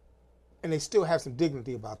 and they still have some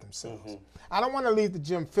dignity about themselves. I don't want to leave the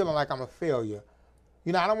gym feeling like I'm a failure.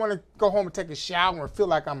 I don't want to go home and take a shower and feel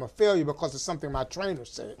like I'm a failure because of something my trainer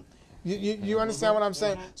said. You understand what I'm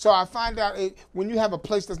saying? So I find out when you have a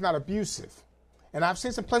place that's not abusive, and I've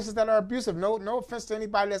seen some places that are abusive. No offense to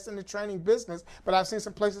anybody that's in the training business, but I've seen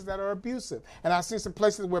some places that are abusive. And I've seen some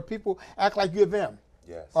places where people act like you're them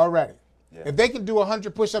already. Yeah. If they can do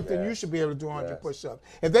 100 push-ups, then you should be able to do 100 push-ups.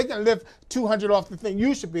 If they can lift 200 off the thing,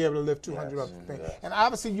 you should be able to lift 200 off the thing. And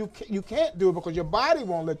obviously you can't do it because your body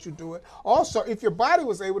won't let you do it. Also, if your body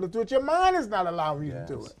was able to do it, your mind is not allowing you to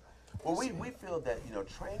do it. Well, we feel that,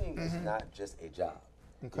 training is not just a job.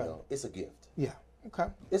 It's a gift. Yeah. Okay.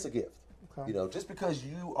 It's a gift. Okay. Just because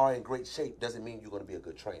you are in great shape doesn't mean you're going to be a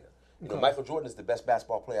good trainer. Michael Jordan is the best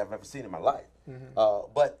basketball player I've ever seen in my life.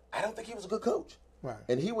 But I don't think he was a good coach. Right.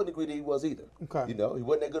 And he wouldn't agree that he was either. Okay. He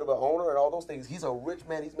wasn't that good of an owner and all those things. He's a rich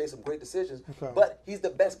man. He's made some great decisions. Okay. But he's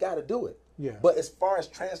the best guy to do it. Yeah. But as far as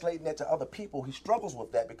translating that to other people, he struggles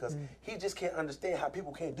with that because he just can't understand how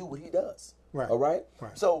people can't do what he does. Right. All right?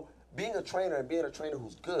 Right. So being a trainer and being a trainer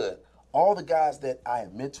who's good, all the guys that I have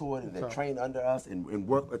mentored and that train under us and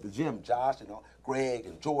work at the gym, Josh and Greg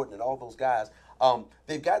and Jordan and all those guys,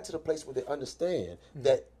 they've got to the place where they understand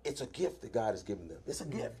that it's a gift that God has given them. It's a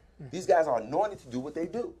gift. These guys are anointed to do what they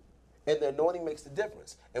do. And the anointing makes the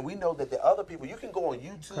difference. And we know that the other people, you can go on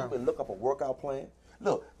YouTube and look up a workout plan.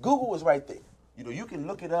 Look, Google is right there. You can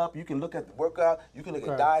look it up. You can look at the workout. You can look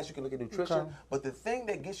at diets. You can look at nutrition. But the thing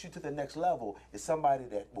that gets you to the next level is somebody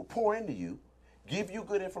that will pour into you, give you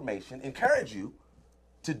good information, encourage you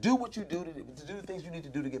to do what you do, to do the things you need to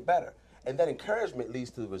do to get better. And that encouragement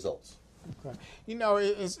leads to the results. Okay.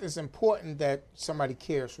 It's important that somebody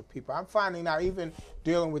cares for people. I'm finding out, even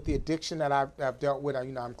dealing with the addiction that I've dealt with,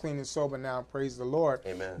 I'm clean and sober now, praise the Lord.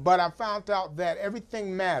 Amen. But I found out that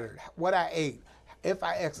everything mattered. What I ate, if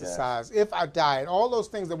I exercise, if I diet, all those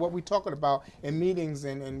things that what we're talking about in meetings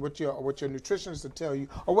and what your nutritionist will tell you,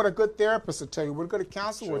 or what a good therapist will tell you, what a good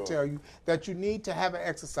counselor will tell you, that you need to have an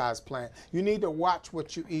exercise plan. You need to watch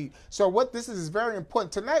what you eat. So what this is very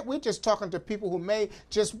important. Tonight we're just talking to people who may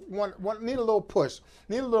just need a little push,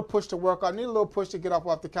 to work out, need a little push to get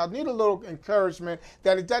off the couch, need a little encouragement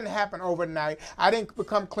that it doesn't happen overnight. I didn't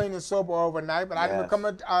become clean and sober overnight, but I didn't become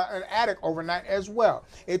an addict overnight as well.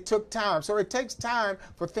 It took time. So it takes time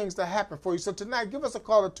for things to happen for you. So tonight, give us a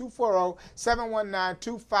call at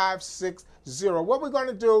 240-719-2560. What we're going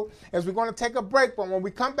to do is we're going to take a break, but when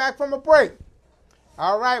we come back from a break,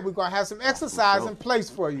 all right, we're going to have some exercise in place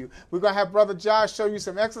for you. We're going to have Brother Josh show you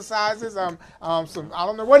some exercises. I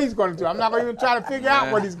don't know what he's going to do. I'm not going to even try to figure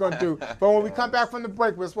out what he's going to do. But when we come back from the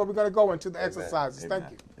break, that's what we're going to go into, the exercises.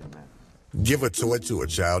 Thank you. Amen. Give a toy to a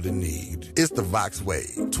child in need. It's the Vox Way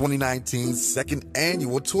 2019 second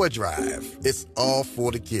annual toy drive. It's all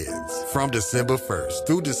for the kids. From December 1st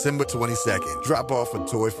through December 22nd, drop off a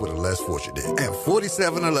toy for the less fortunate at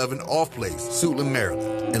 4711 Off Place, Suitland,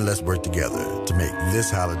 Maryland. And let's work together to make this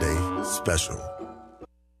holiday special.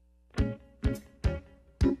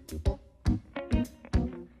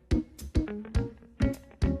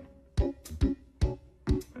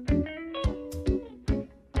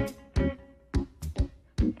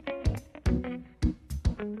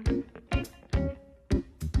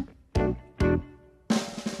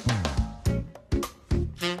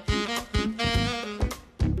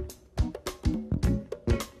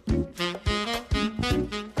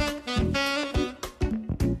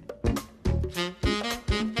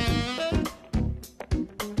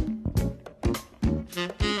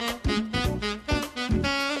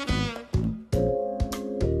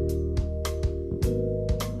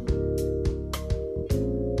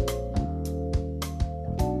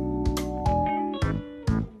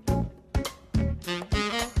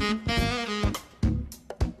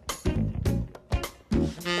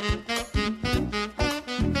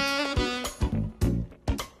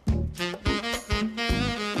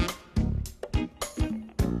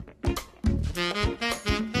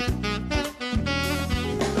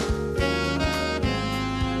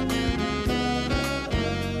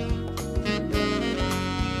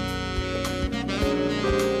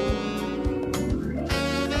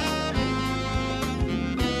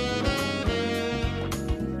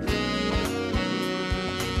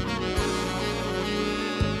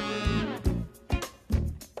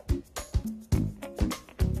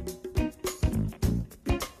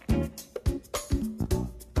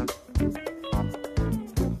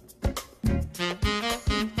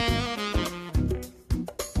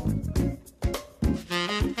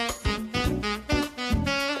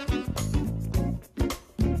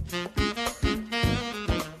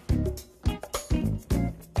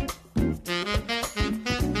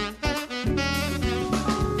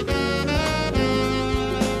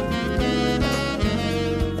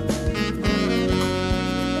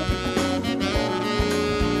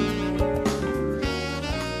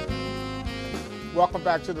 Welcome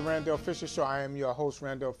back to the Randall Fisher Show. I am your host,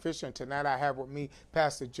 Randall Fisher, and tonight I have with me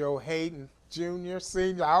Pastor Joe Hayden, Jr.,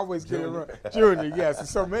 Senior. I always get it wrong. Junior, yes, and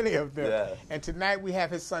so many of them. Yeah. And tonight we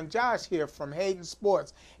have his son Josh here from Hayden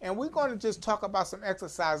Sports, and we're going to just talk about some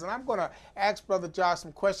exercises. And I'm going to ask Brother Josh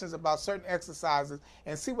some questions about certain exercises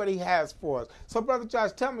and see what he has for us. So, Brother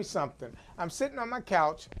Josh, tell me something. I'm sitting on my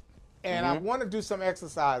couch, and I want to do some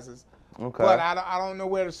exercises. Okay. But I don't know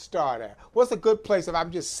where to start at. What's a good place if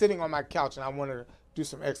I'm just sitting on my couch and I want to do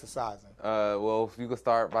some exercising? Well, you can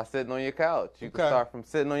start by sitting on your couch. You can start from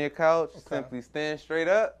sitting on your couch. Simply stand straight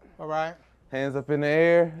up. All right. Hands up in the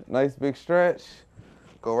air. Nice big stretch.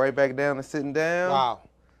 Go right back down to sitting down. Wow.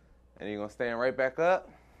 And you're going to stand right back up.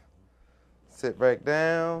 Sit back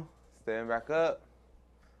down. Stand back up.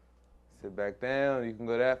 Sit back down. You can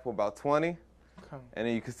go that for about 20. And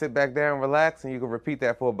then you can sit back down, relax, and you can repeat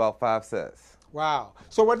that for about 5 sets. Wow.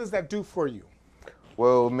 So what does that do for you?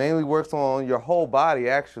 Well, it mainly works on your whole body,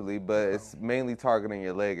 actually, but it's mainly targeting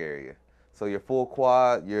your leg area. So your full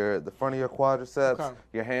quad, the front of your quadriceps,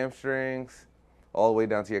 your hamstrings, all the way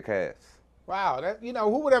down to your calves. Wow.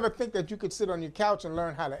 Who would ever think that you could sit on your couch and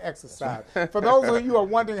learn how to exercise? For those of you who are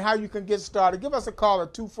wondering how you can get started, give us a call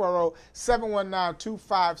at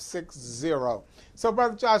 240-719-2560. So,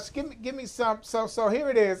 Brother Josh, give me some. So here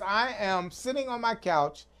it is. I am sitting on my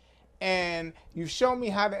couch, and you've shown me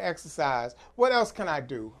how to exercise. What else can I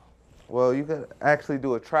do? Well, you can actually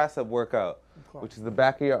do a tricep workout, which is the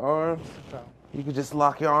back of your arms. You can just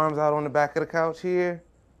lock your arms out on the back of the couch here,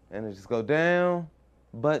 and then just go down,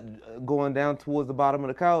 but going down towards the bottom of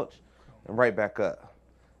the couch, and right back up.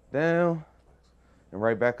 Down, and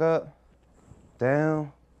right back up.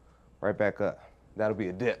 Down, right back up. That'll be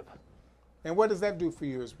a dip. And what does that do for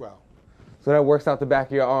you as well? So that works out the back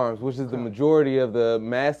of your arms, which is the majority of the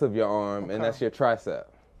mass of your arm, and that's your tricep.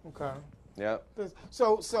 Okay. Yep.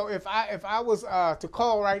 So if I was to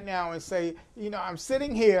call right now and say, I'm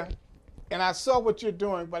sitting here, and I saw what you're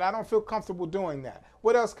doing, but I don't feel comfortable doing that.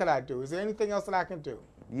 What else could I do? Is there anything else that I can do?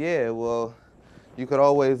 Yeah, well, you could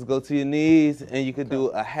always go to your knees, and you could do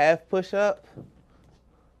a half push-up,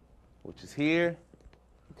 which is here.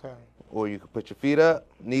 Okay. Or you can put your feet up,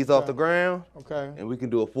 knees off the ground. Okay. And we can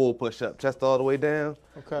do a full push-up, chest all the way down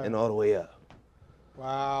and all the way up.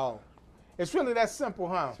 Wow. It's really that simple,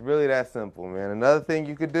 huh? It's really that simple, man. Another thing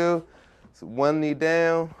you could do is one knee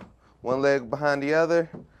down, one leg behind the other.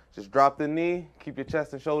 Just drop the knee, keep your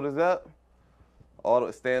chest and shoulders up.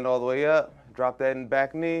 Stand all the way up, drop that in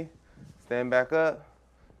back knee, stand back up,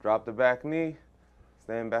 drop the back knee,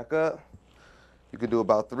 stand back up. You could do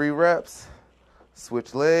about 3 reps.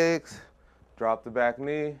 Switch legs, drop the back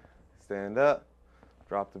knee, stand up,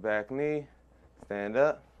 drop the back knee, stand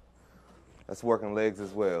up. That's working legs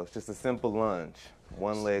as well. It's just a simple lunge,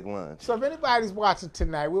 one leg lunge. So if anybody's watching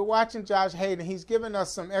tonight, we're watching Josh Hayden. He's giving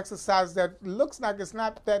us some exercises that looks like it's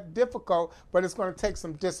not that difficult, but it's going to take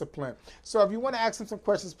some discipline. So if you want to ask him some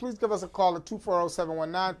questions, please give us a call at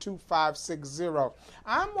 240-719-2560.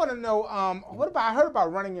 I want to know, I heard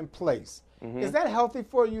about running in place. Is that healthy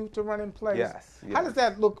for you to run in place? Yes. How does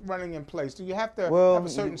that look running in place? Do you have to have a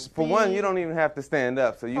certain speed? For one, you don't even have to stand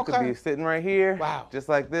up. So you could be sitting right here, just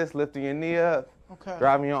like this, lifting your knee up,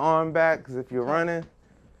 driving your arm back, because if you're running,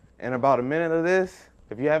 in about a minute of this,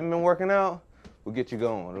 if you haven't been working out, we'll get you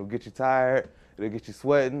going. It'll get you tired. It'll get you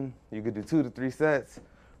sweating. You could do 2 to 3 sets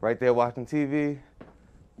right there watching TV,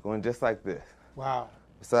 going just like this. Wow.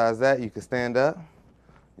 Besides that, you can stand up.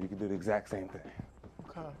 You can do the exact same thing.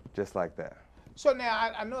 Just like that. So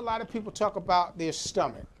now I know a lot of people talk about their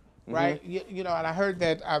stomach, right? And I heard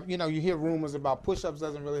that you hear rumors about push-ups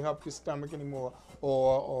doesn't really help your stomach anymore,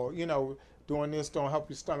 or doing this don't help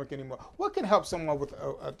your stomach anymore. What can help someone with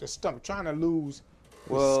the stomach trying to lose?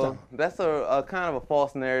 Well, that's a kind of a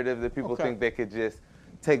false narrative that people think they could just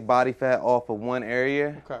take body fat off of one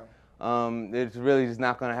area. It's really just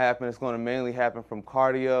not going to happen. It's going to mainly happen from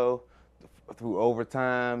cardio. Through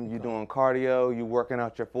overtime, you're doing cardio, you're working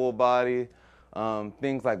out your full body.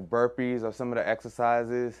 Things like burpees are some of the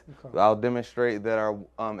exercises I'll demonstrate that are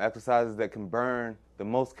exercises that can burn the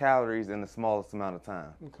most calories in the smallest amount of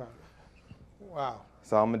time. Wow.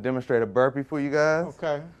 So I'm going to demonstrate a burpee for you guys.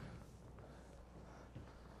 Okay.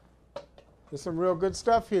 There's some real good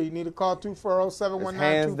stuff here. You need to call 240-719-2560.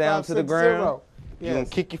 Hands down to the ground. You're going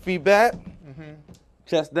to kick your feet back,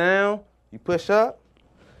 chest down, you push up.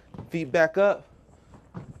 Feet back up,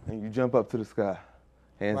 and you jump up to the sky,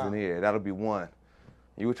 hands in the air. That'll be 1.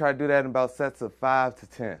 You would try to do that in about sets of 5 to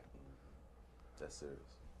 10. That's serious.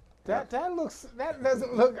 That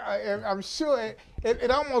doesn't look. I'm sure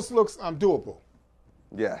it almost looks doable.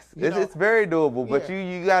 Yes, You know? it's very doable, but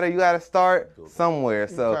Yeah. you gotta start somewhere.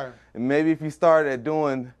 So Okay. maybe if you start at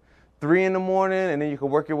doing 3 in the morning, and then you can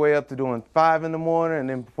work your way up to doing 5 in the morning, and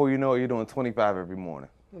then before you know it, you're doing 25 every morning.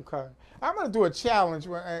 Okay. I'm gonna do a challenge.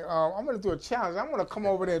 I'm gonna come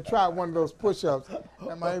over there and try one of those push-ups.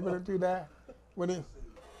 Am I able to do that?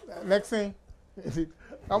 Next thing, they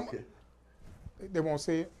won't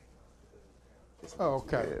see it. Oh,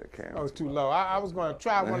 okay. Yeah, the camera. Oh, it's too low. I was going to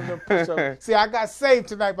try one of them push-ups. See, I got saved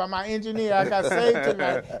tonight by my engineer. I got saved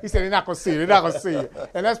tonight. He said, they're not going to see it. They're not going to see it.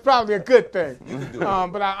 And that's probably a good thing.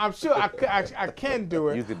 But I'm sure I can do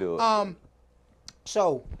it. You could do it.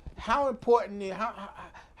 So how important,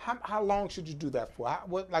 how long should you do that for?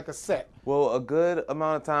 Like a set? Well, a good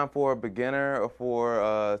amount of time for a beginner or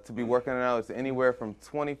for to be working it out is anywhere from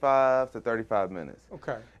 25 to 35 minutes.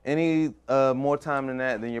 Okay. Any more time than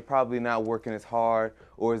that, then you're probably not working as hard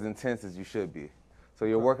or as intense as you should be. So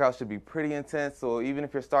your workout should be pretty intense. So even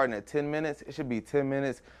if you're starting at 10 minutes, it should be 10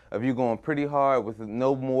 minutes of you going pretty hard with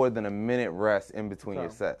no more than a minute rest in between your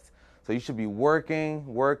sets. So you should be working,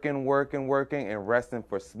 and resting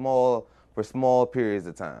for small periods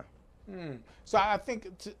of time. So I think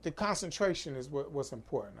the concentration is what's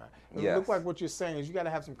important. It Yes. looks like what you're saying is you got to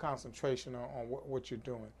have some concentration on what you're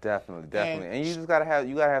doing. Definitely. And you just gotta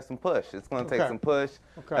have some push. It's gonna take some push.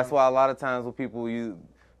 Okay. That's why a lot of times when people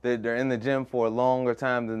they're in the gym for a longer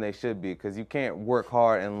time than they should be, because you can't work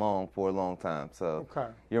hard and long for a long time. So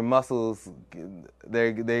your muscles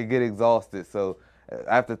they get exhausted. So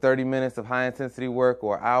after 30 minutes of high intensity work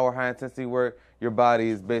or hour high intensity work, your body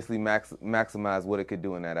is basically maximize what it could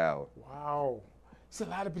do in that hour. Wow. See, a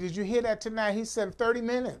lot of people, did you hear that tonight? He said 30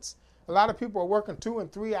 minutes. A lot of people are working 2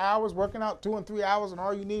 and 3 hours, working out 2 and 3 hours, and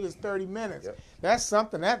all you need is 30 minutes. Yep. That's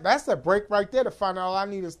something. That's a break right there to find out all I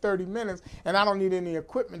need is 30 minutes, and I don't need any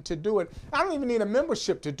equipment to do it. I don't even need a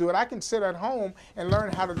membership to do it. I can sit at home and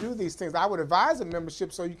learn how to do these things. I would advise a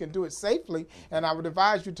membership so you can do it safely, and I would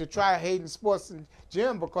advise you to try Hayden Sports and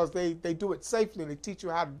Gym because they do it safely and they teach you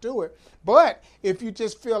how to do it. But if you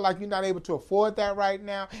just feel like you're not able to afford that right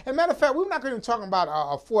now, and matter of fact, we're not going to be talking about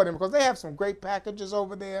affording because they have some great packages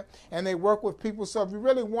over there, and they work with people. So if you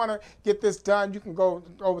really want to get this done, you can go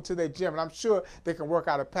over to their gym, and I'm sure they can work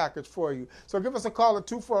out a package for you. So give us a call at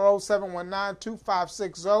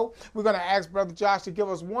 240-719-2560. We're going to ask Brother Josh to give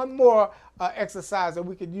us one more exercise that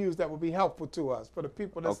we could use that would be helpful to us for the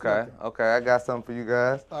people that's looking. Okay, I got something for you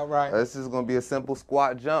guys. All right. This is going to be a simple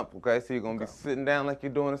squat jump, okay? So you're going to be sitting down like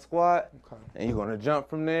you're doing a squat, and you're going to jump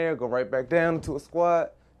from there, go right back down into a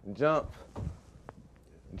squat, and jump,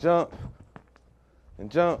 and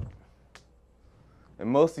jump. And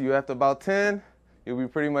most of you, after about 10, you'll be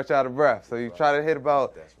pretty much out of breath. So you try to hit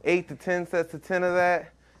about 8 to 10 sets of 10 of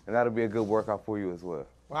that, and that'll be a good workout for you as well.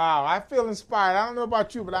 Wow, I feel inspired. I don't know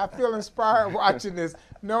about you, but I feel inspired watching this,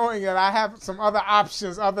 knowing that I have some other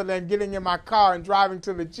options other than getting in my car and driving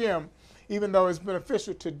to the gym, even though it's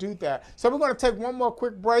beneficial to do that. So we're going to take one more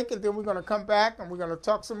quick break, and then we're going to come back, and we're going to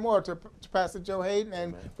talk some more to Pastor Joe Hayden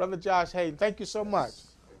and Brother Josh Hayden. Thank you so much.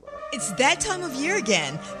 It's that time of year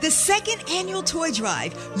again, the second annual toy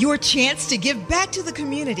drive, your chance to give back to the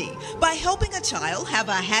community by helping a child have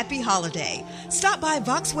a happy holiday. Stop by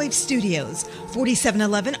VoxWave Studios,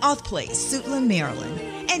 4711 Auth Place, Suitland, Maryland,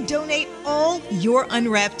 and donate all your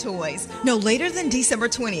unwrapped toys no later than December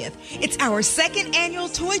 20th. It's our second annual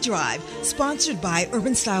toy drive, sponsored by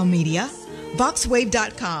Urban Style Media,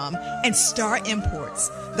 VoxWave.com, and Star Imports,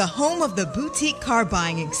 the home of the boutique car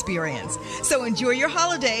buying experience. So enjoy your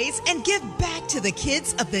holidays and give back to the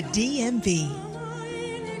kids of the DMV.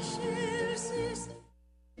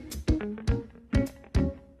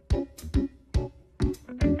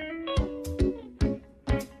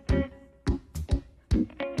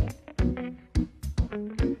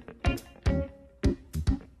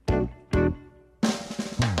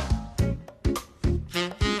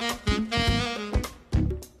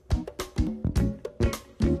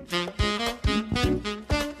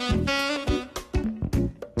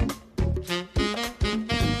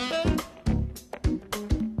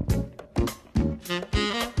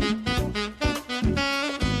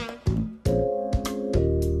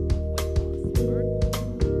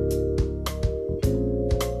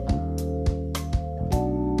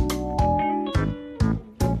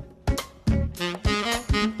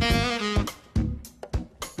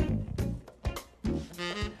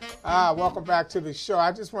 Welcome back to the show.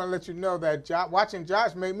 I just want to let you know that watching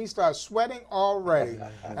Josh made me start sweating already.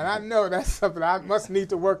 And I know that's something I must need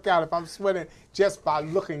to work out if I'm sweating just by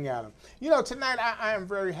looking at him. You know, tonight I am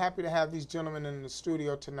very happy to have these gentlemen in the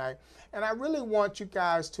studio tonight. And I really want you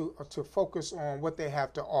guys to focus on what they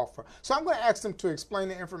have to offer. So I'm going to ask them to explain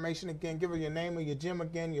the information again, give them your name of your gym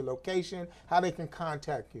again, your location, how they can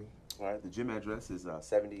contact you. All right, the gym address is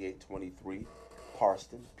 7823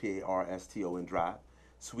 Parston, Parston Drive,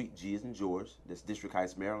 Suite G as in George. That's District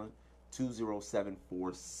Heights, Maryland,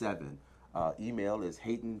 20747. Email is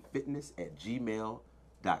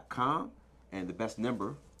HaydenFitness@gmail.com. And the best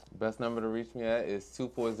number to reach me at is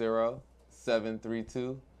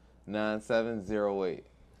 240-732-9708.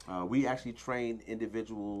 We actually train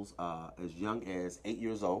individuals as young as 8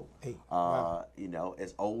 years old. Wow. You know,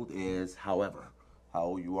 as old as how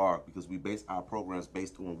old you are, because we base our programs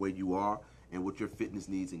based on where you are and what your fitness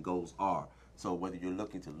needs and goals are. So whether you're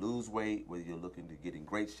looking to lose weight, whether you're looking to get in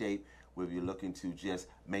great shape, whether you're looking to just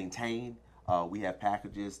maintain, we have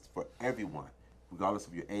packages for everyone, regardless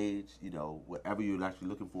of your age, you know, whatever you're actually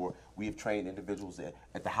looking for. We have trained individuals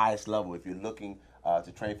at the highest level. If you're looking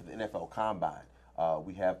to train for the NFL Combine,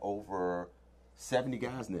 we have over 70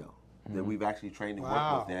 guys now that we've actually trained and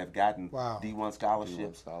worked with that have gotten D1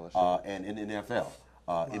 scholarships, and in the NFL.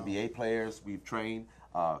 NBA players we've trained,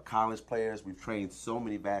 college players, we've trained so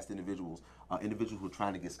many vast individuals who are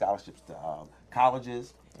trying to get scholarships to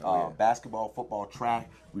colleges, basketball, football, track.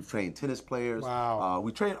 We've trained tennis players.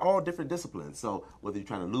 We train all different disciplines. So whether you're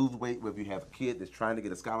trying to lose weight, whether you have a kid that's trying to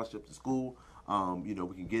get a scholarship to school, you know,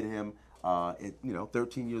 we can get him at,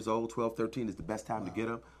 13 years old, 12, 13 is the best time to get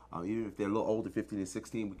them. Even if they're a little older, 15 and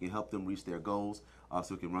 16, we can help them reach their goals.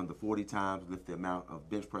 So we can run the 40 times, lift the amount of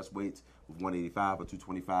bench press weights with 185 or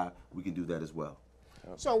 225. We can do that as well.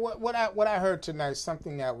 So what I heard tonight,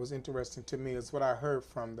 something that was interesting to me is what I heard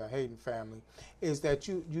from the Hayden family, is that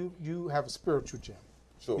you have a spiritual gym.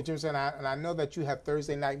 Sure. You know what I'm saying? And I know that you have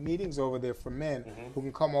Thursday night meetings over there for men who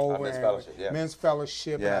can come over men's and fellowship, men's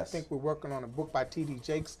fellowship. Yes. And I think we're working on a book by T.D.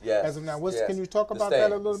 Jakes Yes. as of now. Yes. Can you talk The about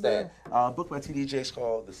Stand. that a little The bit? Stand. Book by T.D. Jakes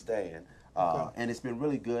called The Stand. And it's been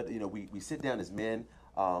really good. You know, we sit down as men.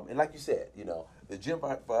 And like you said, the gym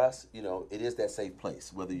for us, it is that safe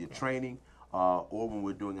place, whether you're training or when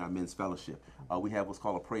we're doing our men's fellowship. We have what's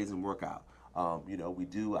called a praise and workout. We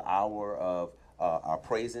do an hour of our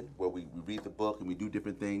praising, where we read the book and we do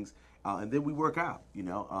different things, and then we work out,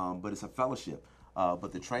 but it's a fellowship.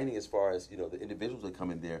 But the training, as far as, the individuals that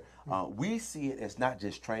come in there, we see it as not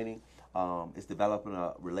just training, it's developing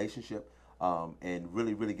a relationship, and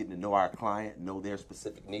really, really getting to know our client, know their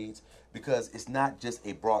specific needs, because it's not just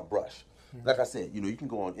a broad brush. Like I said, you can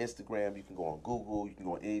go on Instagram, you can go on Google, you can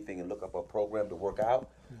go on anything and look up a program to work out.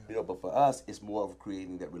 But for us, it's more of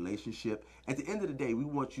creating that relationship. At the end of the day, we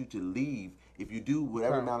want you to leave. If you do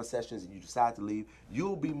whatever amount of sessions and you decide to leave,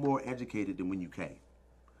 you'll be more educated than when you came.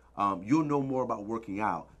 You'll know more about working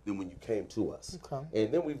out than when you came to us.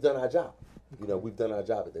 And then we've done our job. We've done our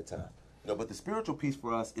job at that time. But the spiritual piece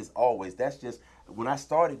for us is always, that's just, when I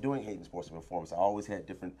started doing Hayden Sports and Performance, I always had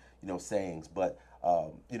different, sayings. But,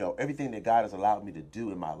 everything that God has allowed me to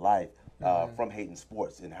do in my life from Hayden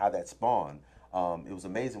Sports and how that spawned, it was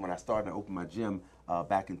amazing when I started to open my gym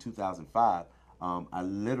back in 2005. I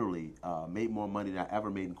literally made more money than I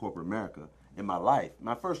ever made in corporate America in my life,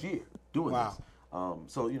 my first year doing this.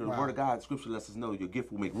 So, the Word of God, Scripture lets us know your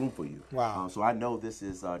gift will make room for you. So I know this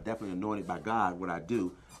is definitely anointed by God, what I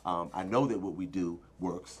do. I know that what we do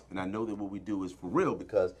works, and I know that what we do is for real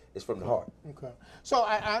because it's from the heart. So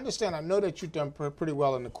I understand. I know that you've done pretty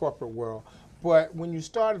well in the corporate world, but when you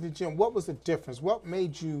started the gym, what was the difference? What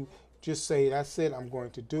made you just say, that's it, I'm going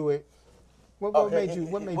to do it? What made you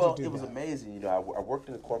do that? It was amazing. I worked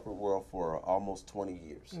in the corporate world for almost 20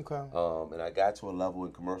 years. And I got to a level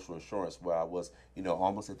in commercial insurance where I was,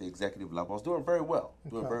 almost at the executive level. I was doing very well,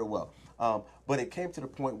 but it came to the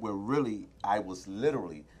point where really I was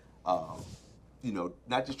literally,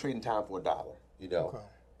 not just trading time for a dollar.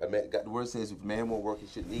 I mean, the word says if a man won't work, he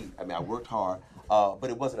shouldn't eat. I mean, I worked hard, but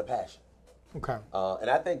it wasn't a passion. And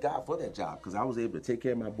I thank God for that job because I was able to take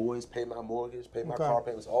care of my boys, pay my mortgage, pay my car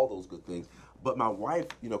payments, all those good things. But my wife,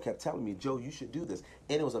 kept telling me, Joe, you should do this.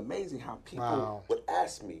 And it was amazing how people would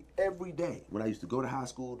ask me every day. When I used to go to high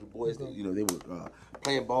school, the boys, they were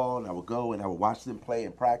playing ball, and I would go and I would watch them play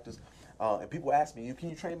and practice. And people asked me,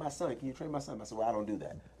 can you train my son? Can you train my son? I said, well, I don't do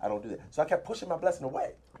that. I don't do that. So I kept pushing my blessing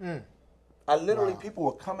away. I literally, people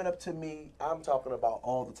were coming up to me, I'm talking about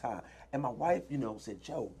all the time. And my wife, said,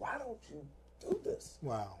 Joe, why don't you do this?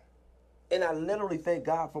 And I literally thank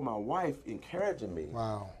God for my wife encouraging me.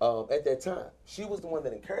 Wow. At that time, she was the one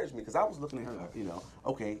that encouraged me because I was looking at her like, you know,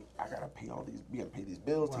 okay, I gotta pay all these, we gotta pay these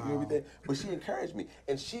bills, take care of everything. But she encouraged me,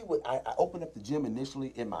 and she would. I opened up the gym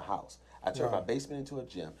initially in my house. I turned my basement into a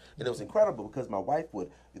gym, and it was incredible because my wife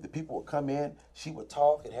would, the people would come in, she would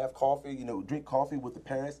talk and have coffee, you know, drink coffee with the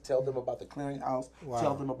parents, tell them about the clearinghouse,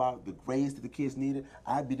 tell them about the grades that the kids needed.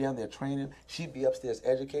 I'd be down there training, she'd be upstairs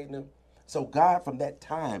educating them. So God, from that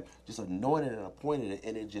time, just anointed and appointed it,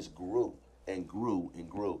 and it just grew and grew and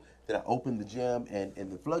grew. Then I opened the gym, and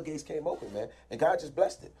the floodgates came open, man. And God just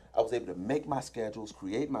blessed it. I was able to make my schedules,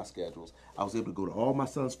 create my schedules. I was able to go to all my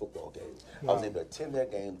son's football games. I was able to attend their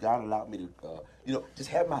games. God allowed me to, just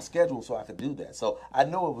have my schedule so I could do that. So I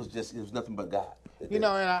know it was nothing but God. You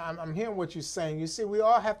know, and I'm hearing what you're saying. You see, we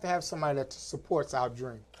all have to have somebody that supports our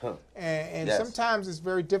dream. And yes. Sometimes it's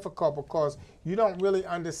very difficult because you don't really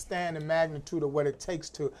understand the magnitude of what it takes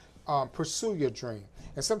to pursue your dream.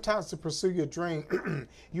 And sometimes to pursue your dream,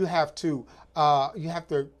 you have to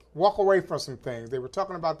walk away from some things. They were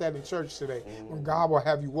talking about that in church today, when God will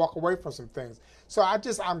have you walk away from some things. So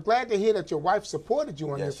I'm glad to hear that your wife supported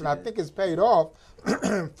you on this, and I think it's paid off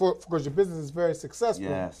because your business is very successful.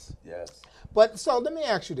 Yes. But so let me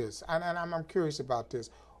ask you this, and I'm curious about this.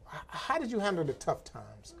 How did you handle the tough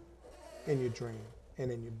times in your dream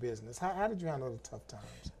and in your business? How did you handle the tough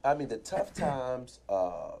times? I mean, the tough times,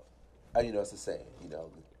 it's a saying,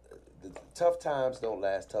 the tough times don't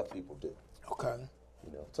last, tough people do. Okay.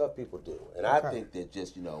 Tough people do. And I think that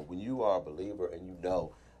just, when you are a believer and you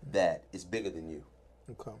know that it's bigger than you.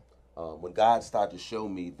 Okay. When God started to show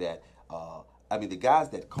me that, the guys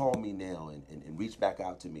that call me now and reach back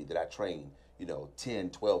out to me that I trained,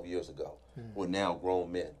 10, 12 years ago, who are now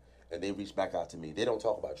grown men, and they reach back out to me, they don't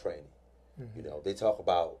talk about training. They talk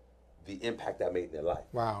about the impact I made in their life.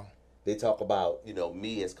 Wow. They talk about,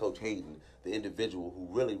 me as Coach Hayden, the individual who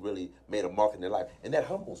really, really made a mark in their life. And that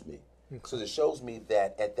humbles me. Okay. So it shows me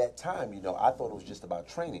that at that time, I thought it was just about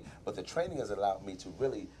training. But the training has allowed me to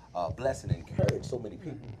really bless and encourage so many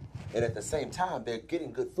people. And at the same time, they're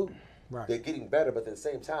getting good food. Right. They're getting better, but at the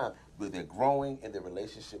same time, they're growing in their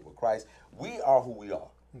relationship with Christ. We are who we are.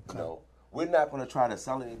 Okay. We're not going to try to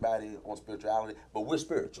sell anybody on spirituality, but we're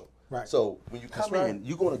spiritual. Right. So when you come in,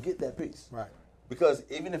 you're going to get that piece. Right. Because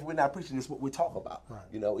even if we're not preaching, this is what we talk about. Right.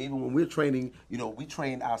 Even when we're training, we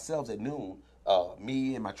train ourselves at noon.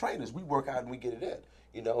 Me and my trainers, we work out and we get it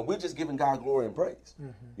in. And we're just giving God glory and praise.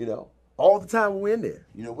 All the time when we're in there.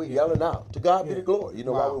 We're yelling out, to God be the glory,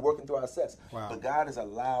 while we're working through our sets. Wow. But God has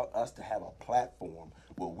allowed us to have a platform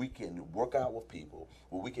where we can work out with people,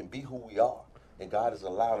 where we can be who we are. And God has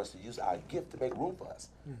allowed us to use our gift to make room for us.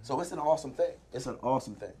 So it's an awesome thing. It's an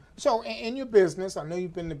awesome thing. So in your business, I know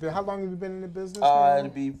you've been in the business. How long have you been in the business? It'll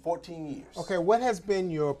be 14 years. Okay, what has been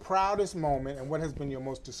your proudest moment and what has been your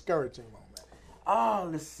most discouraging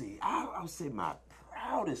moment? Let's see. I'll say my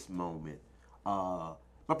proudest moment.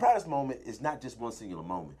 My proudest moment is not just one singular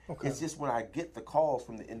moment. Okay. It's just when I get the calls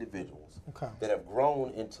from the individuals that have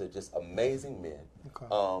grown into just amazing men,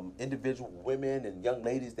 individual women and young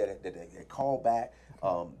ladies that call back,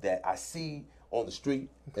 that I see on the street,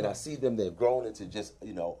 and I see them that have grown into just,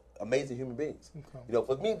 amazing human beings.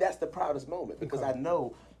 For me, that's the proudest moment because I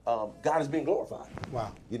know God is being glorified.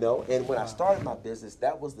 Wow. And when I started my business,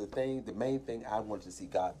 that was the main thing I wanted to see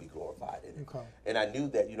God be glorified in it. Okay. And I knew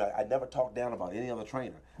that, I never talk down about any other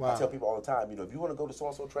trainer. Wow. I tell people all the time, if you want to go to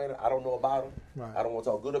so-and-so trainer, I don't know about him. Right. I don't want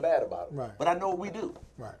to talk good or bad about him. Right. But I know what we do.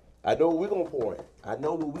 Right. I know what we're going to pour in. I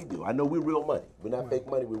know what we do. I know we're real money. We're not fake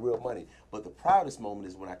money, we're real money. But the proudest moment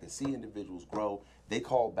is when I can see individuals grow, they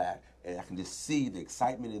call back, and I can just see the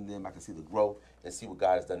excitement in them. I can see the growth and see what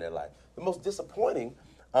God has done in their life. The most disappointing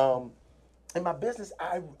in my business,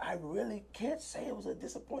 I really can't say it was a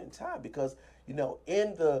disappointing time because,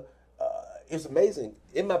 it's amazing.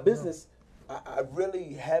 In my business, I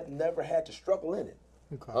really have never had to struggle in it.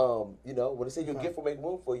 Okay. When they say your gift will make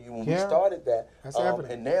room for you, when we started that,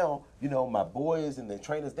 and now, my boys and the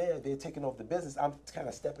trainers they're taking over the business. I'm kind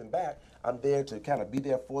of stepping back. I'm there to kind of be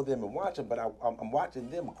there for them and watch them, but I'm watching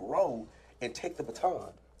them grow and take the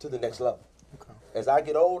baton to the next level. Okay. As I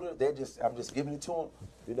get older, I'm just giving it to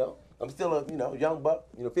them, I'm still a, young buck,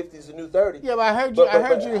 50 is the new 30. Yeah, but I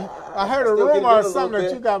heard a rumor or something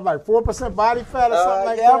that you got like 4% body fat or something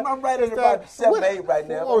like that. Yeah, I'm right at about 7, 8 right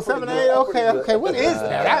now. Oh, 7, 8, okay. What is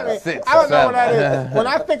that? I don't know what that is. When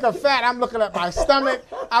I think of fat, I'm looking at my stomach.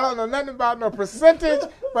 I don't know nothing about no percentage,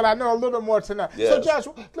 but I know a little more tonight. Yes. So, Josh,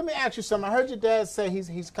 let me ask you something. I heard your dad say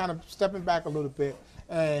he's kind of stepping back a little bit.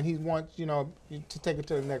 And he wants, to take it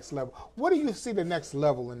to the next level. What do you see the next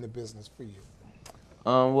level in the business for you?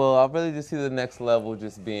 Well, I really just see the next level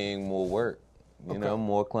just being more work. You know,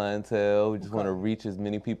 more clientele. We just want to reach as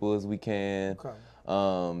many people as we can.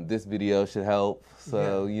 This video should help.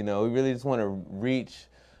 So, you know, we really just want to reach,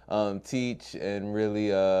 teach, and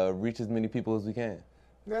really reach as many people as we can.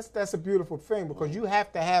 That's a beautiful thing, because you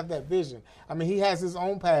have to have that vision. I mean, he has his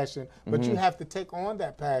own passion, but you have to take on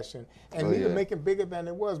that passion and need to make it bigger than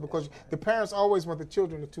it was, because the parents always want the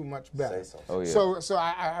children to do much better. So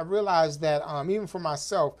I realized that even for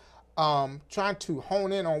myself, trying to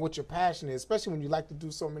hone in on what your passion is, especially when you like to do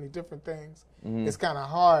so many different things, it's kind of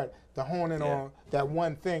hard to hone in on that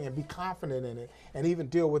one thing and be confident in it and even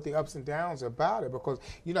deal with the ups and downs about it, because,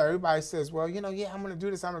 you know, everybody says, well, you know, I'm going to do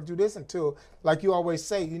this, I'm going to do this, until, like you always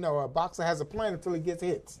say, you know, a boxer has a plan until he gets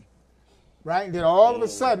hits. Right? And then all of a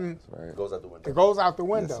sudden, it goes out the window. It goes out the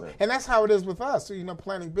window. Yes, and that's how it is with us. So, you know,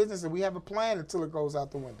 planning business, and we have a plan until it goes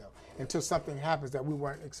out the window, until something happens that we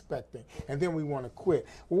weren't expecting. And then we want to quit.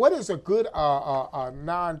 What is a good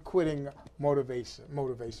non-quitting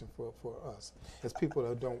motivation for us as people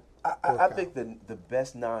that don't I think the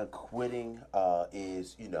best non-quitting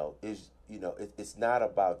is it's not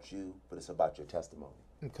about you, but it's about your testimony.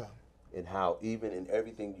 Okay. And how even in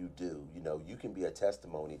everything you do, you know, you can be a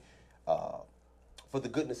testimony for the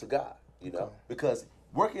goodness of God, you know, because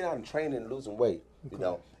working out and training and losing weight, you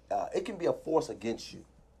know, it can be a force against you,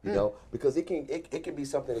 you know, because it can be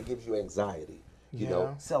something that gives you anxiety, you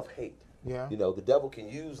know, self-hate. Yeah. You know, the devil can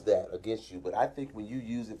use that against you, but I think when you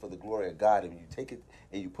use it for the glory of God and you take it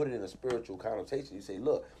and you put it in a spiritual connotation, you say,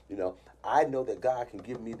 look, you know, I know that God can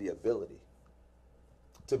give me the ability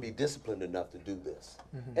to be disciplined enough to do this.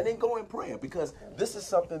 And then go in prayer, because this is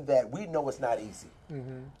something that we know it's not easy.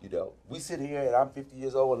 You know, we sit here and I'm 50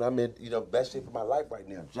 years old and I'm in, you know, best shape of my life right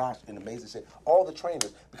now. Josh in amazing shape. All the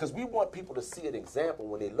trainers, because we want people to see an example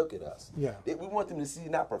when they look at us. Yeah. We want them to see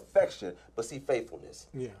not perfection, but see faithfulness.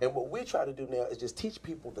 Yeah. And what we try to do now is just teach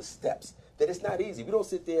people the steps, that it's not easy. We don't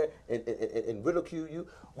sit there and ridicule you.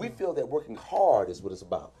 We feel that working hard is what it's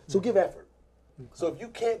about. So give effort. So if you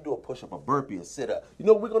can't do a push-up, a burpee, a sit-up, you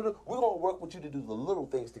know, we're gonna work with you to do the little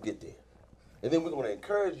things to get there. And then we're gonna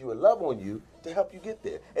encourage you and love on you to help you get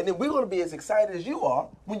there. And then we're gonna be as excited as you are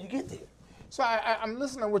when you get there. So I'm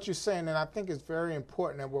listening to what you're saying, and I think it's very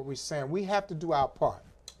important that what we're saying, we have to do our part.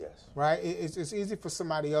 Yes. Right? It's easy for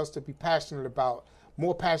somebody else to be passionate about,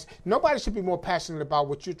 more passionate. Nobody should be more passionate about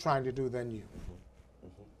what you're trying to do than you.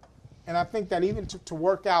 And I think that even to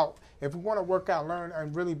work out, if we want to work out, learn,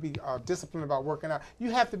 and really be disciplined about working out, you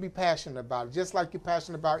have to be passionate about it, just like you're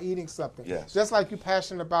passionate about eating something. Yes. Just like you're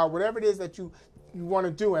passionate about whatever it is that you want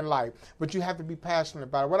to do in life, but you have to be passionate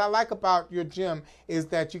about it. What I like about your gym is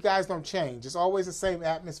that you guys don't change. It's always the same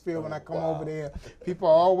atmosphere when I come over there. People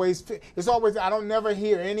are always, I don't never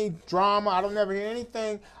hear any drama. I don't never hear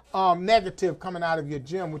anything negative coming out of your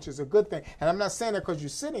gym, which is a good thing. And I'm not saying that because you're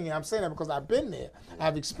sitting here. I'm saying that because I've been there.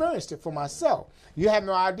 I've experienced it for myself. You have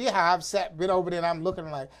no idea how I've been over there and I'm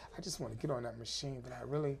looking like, I just want to get on that machine, but I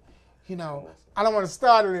really, you know, I don't want to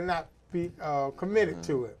start it and not be committed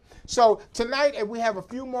to it. So tonight, if we have a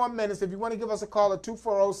few more minutes, if you want to give us a call at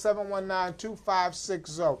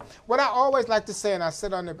 240-719-2560. What I always like to say, and I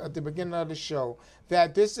said at the beginning of the show,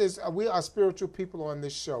 that this is, we are spiritual people on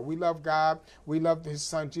this show. We love God. We love his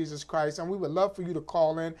son, Jesus Christ. And we would love for you to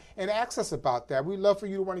call in and ask us about that. We'd love for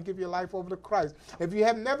you to want to give your life over to Christ. If you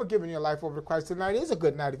have never given your life over to Christ, tonight is a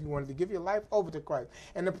good night if you wanted to give your life over to Christ.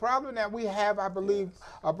 And the problem that we have, I believe,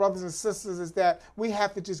 our brothers and sisters, is that we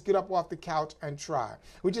have to just get up off the couch and try.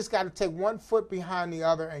 We just got to take one foot behind the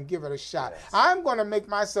other and give it a shot. Yes. I'm going to make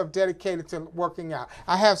myself dedicated to working out.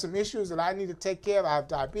 I have some issues that I need to take care of. I have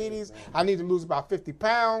diabetes. I need to lose about 50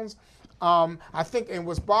 pounds. I think, and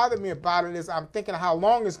what's bothered me about it is I'm thinking how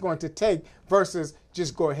long it's going to take versus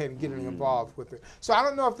just go ahead and getting involved with it. So I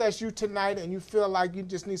don't know if that's you tonight and you feel like you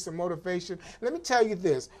just need some motivation. Let me tell you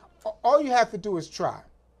this. All you have to do is try.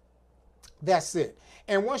 That's it.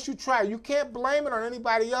 And once you try, you can't blame it on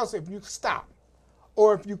anybody else if you stop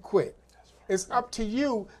or if you quit. It's up to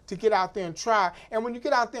you to get out there and try. And when you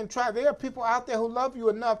get out there and try, there are people out there who love you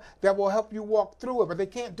enough that will help you walk through it, but they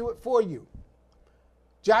can't do it for you.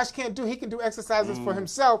 Josh he can do exercises for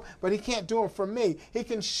himself, but he can't do them for me. He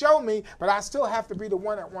can show me, but I still have to be the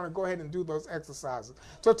one that want to go ahead and do those exercises.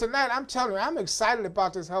 So tonight, I'm telling you, I'm excited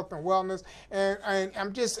about this health and wellness, and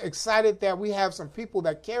I'm just excited that we have some people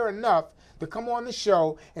that care enough to come on the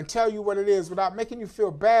show and tell you what it is without making you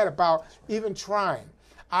feel bad about even trying.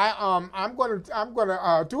 I'm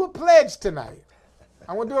gonna do a pledge tonight.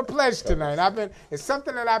 I'm gonna do a pledge tonight. It's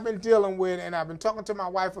something that I've been dealing with, and I've been talking to my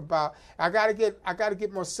wife about. I gotta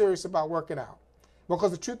get more serious about working out,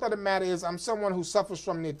 Because the truth of the matter is I'm someone who suffers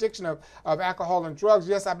from the addiction of alcohol and drugs.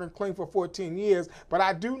 Yes, I've been clean for 14 years, but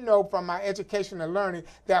I do know from my education and learning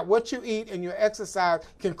that what you eat and your exercise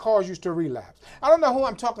can cause you to relapse. I don't know who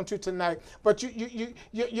I'm talking to tonight, but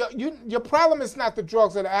your problem is not the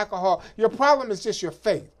drugs or the alcohol. Your problem is just your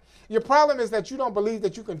faith. Your problem is that you don't believe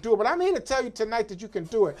that you can do it. But I'm here to tell you tonight that you can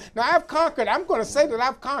do it. Now, I'm going to say that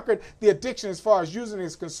I've conquered the addiction as far as using it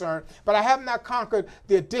is concerned, but I have not conquered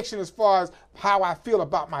the addiction as far as how I feel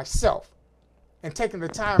about myself and taking the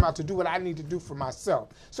time out to do what I need to do for myself.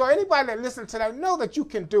 So anybody that listens tonight, know that you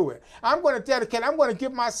can do it. I'm going to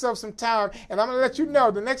give myself some time, and I'm going to let you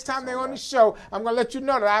know the next time they're on the show, I'm going to let you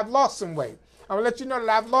know that I've lost some weight. I'm going to let you know that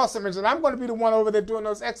I've lost some inches, and I'm going to be the one over there doing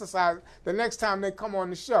those exercises the next time they come on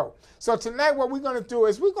the show. So tonight what we're going to do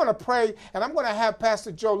is we're going to pray, and I'm going to have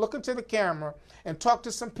Pastor Joe look into the camera and talk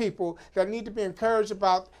to some people that need to be encouraged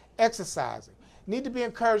about exercising, need to be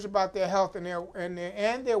encouraged about their health and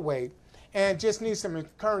their weight, and just need some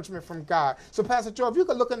encouragement from God. So Pastor Joe, if you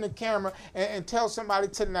could look in the camera and tell somebody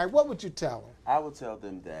tonight, what would you tell them? I would tell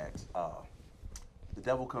them that the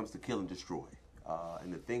devil comes to kill and destroy.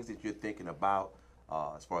 And the things that you're thinking about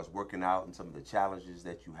as far as working out and some of the challenges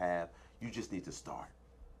that you have, you just need to start.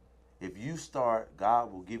 If you start,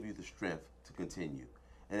 God will give you the strength to continue.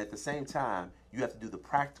 And at the same time, you have to do the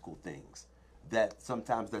practical things that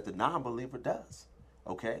sometimes that the non-believer does.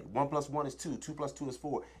 Okay? 1 + 1 is 2. 2 + 2 is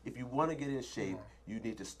 4. If you want to get in shape, you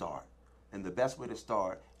need to start. And the best way to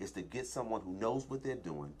start is to get someone who knows what they're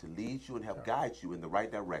doing to lead you and help guide you in the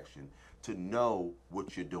right direction to know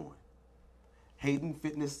what you're doing.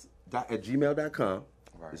 HaydenFitness@gmail.com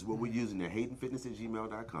is what we're using there.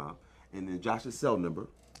 HaydenFitness@gmail.com. And then Josh's cell number.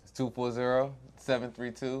 It's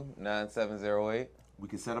 240-732-9708. We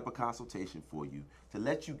can set up a consultation for you to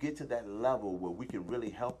let you get to that level where we can really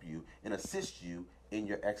help you and assist you in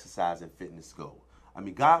your exercise and fitness goal. I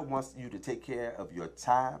mean, God wants you to take care of your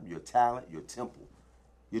time, your talent, your temple,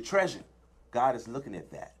 your treasure. God is looking at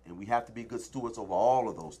that. And we have to be good stewards over all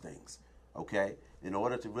of those things. Okay? In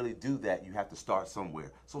order to really do that, you have to start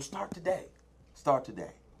somewhere. So start today. Start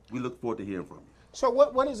today. We look forward to hearing from you. So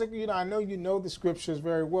what is it, I know you know the scriptures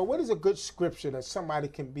very well. What is a good scripture that somebody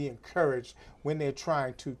can be encouraged when they're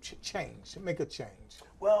trying to change, make a change?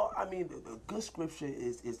 Well, I mean, the good scripture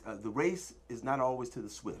is the race is not always to the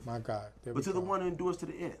swift. My God. But to the one who endures to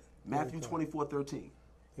the end. Matthew 24:13.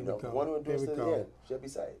 The one who endures to the end shall be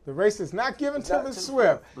saved. The race is not given to the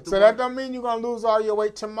swift. So that don't mean you're going to lose all your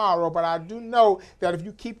weight tomorrow, but I do know that if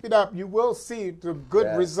you keep it up, you will see the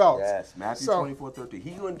good results. Yes, Matthew 24:13.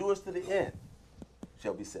 He who endures to the end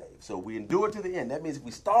shall be saved. So we endure to the end. That means if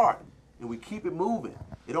we start and we keep it moving,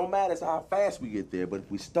 it don't matter how fast we get there, but if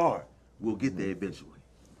we start, we'll get there eventually.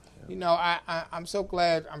 I'm so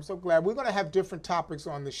glad. We're going to have different topics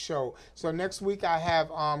on the show. So next week I have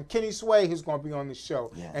Kenny Sway who's going to be on the show.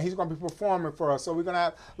 Yes. And he's going to be performing for us. So we're going to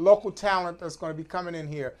have local talent that's going to be coming in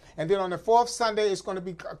here. And then on the fourth Sunday, it's going to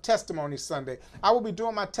be Testimony Sunday. I will be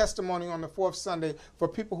doing my testimony on the fourth Sunday for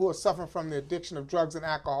people who are suffering from the addiction of drugs and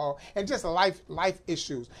alcohol and just life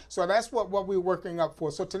issues. So that's what we're working up for.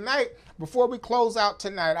 So tonight, before we close out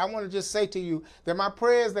tonight, I want to just say to you that my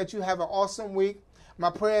prayer is that you have an awesome week. My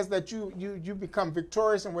prayer is that you become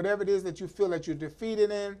victorious in whatever it is that you feel that you're defeated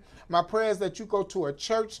in. My prayer is that you go to a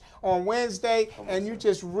church on Wednesday and you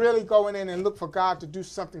just really go in and look for God to do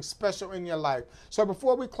something special in your life. So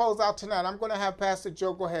before we close out tonight, I'm going to have Pastor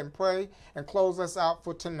Joe go ahead and pray and close us out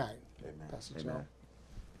for tonight. Amen. Pastor Amen. Joe.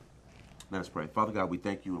 Let us pray. Father God, we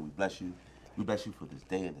thank you and we bless you. We bless you for this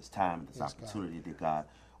day and this time and this opportunity, dear God.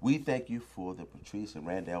 We thank you for the Patrice and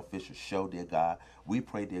Randall Fisher show, dear God. We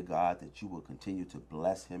pray, dear God, that you will continue to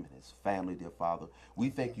bless him and his family, dear Father. We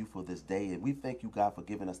thank you for this day, and we thank you, God, for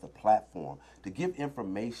giving us the platform to give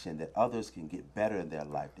information that others can get better in their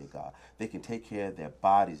life, dear God. They can take care of their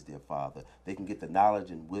bodies, dear Father. They can get the knowledge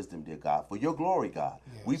and wisdom, dear God, for your glory, God.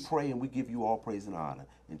 Yes. We pray and we give you all praise and honor.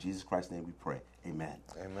 In Jesus Christ's name we pray. Amen.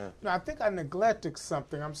 Amen. No, I think I neglected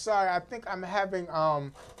something. I'm sorry. I think I'm having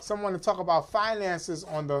someone to talk about finances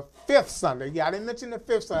on the 5th Sunday. Yeah, I didn't mention the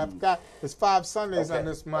 5th Sunday. I forgot there's 5 Sundays on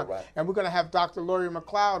this month. Right. And we're going to have Dr. Lori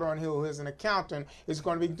McLeod on here, who is an accountant. We're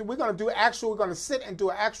going to sit and do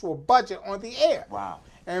an actual budget on the air. Wow.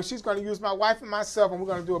 And she's going to use my wife and myself, and we're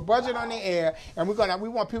going to do a budget on the air. And we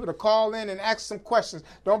want people to call in and ask some questions.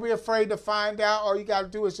 Don't be afraid to find out. All you got to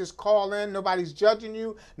do is just call in. Nobody's judging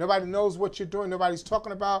you. Nobody knows what you're doing. Nobody's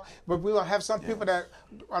talking about. But we're going to have some people that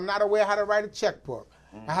are not aware how to write a checkbook.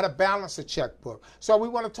 and how to balance a checkbook. So we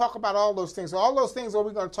want to talk about all those things. All those things are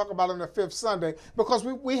we going to talk about on the fifth Sunday, because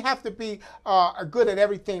we have to be good at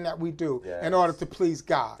everything that we do in order to please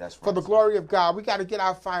God. That's right. For the glory of God, we got to get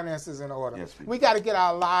our finances in order. Yes, we got to get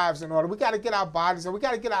our lives in order. We got to get our bodies and we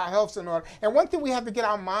got to get our health in order. And one thing, we have to get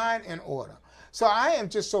our mind in order. So I am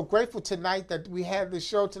just so grateful tonight that we had this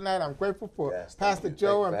show tonight. I'm grateful for Pastor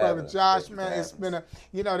Joe and Brother Josh, man. It's been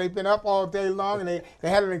they've been up all day long, and they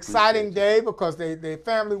had an exciting day because their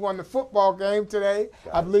family won the football game today.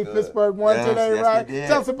 I believe Pittsburgh won today, right?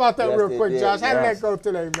 Tell us about that real quick, Josh. How did that go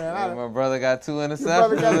today, man? My brother got 2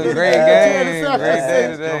 interceptions. It was a great game. Great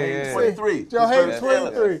day today. 23. Joe Hayden,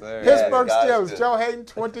 23. Pittsburgh Steelers, Joe Hayden,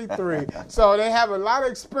 23. So they have a lot of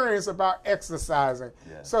experience about exercising.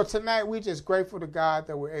 So tonight, we just grateful to God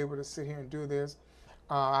that we're able to sit here and do this.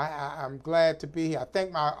 I'm glad to be here. I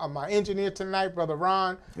thank my engineer tonight, Brother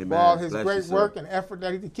Ron, for all his great work and effort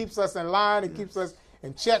that he keeps us in line. He keeps us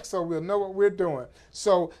in check so we'll know what we're doing.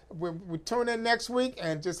 So we tune in next week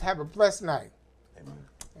and just have a blessed night. Amen.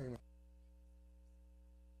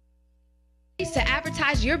 To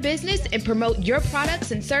advertise your business and promote your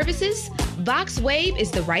products and services, VoxWave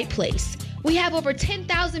is the right place. We have over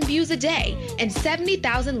 10,000 views a day and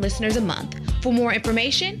 70,000 listeners a month. For more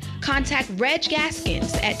information, contact Reg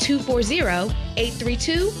Gaskins at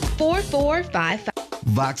 240-832-4455.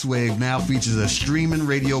 VoxWave now features a streaming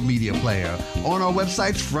radio media player on our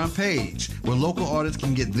website's front page, where local artists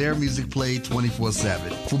can get their music played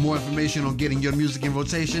 24/7. For more information on getting your music in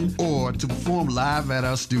rotation or to perform live at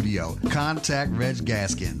our studio, contact Reg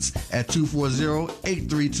Gaskins at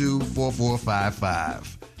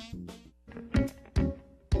 240-832-4455.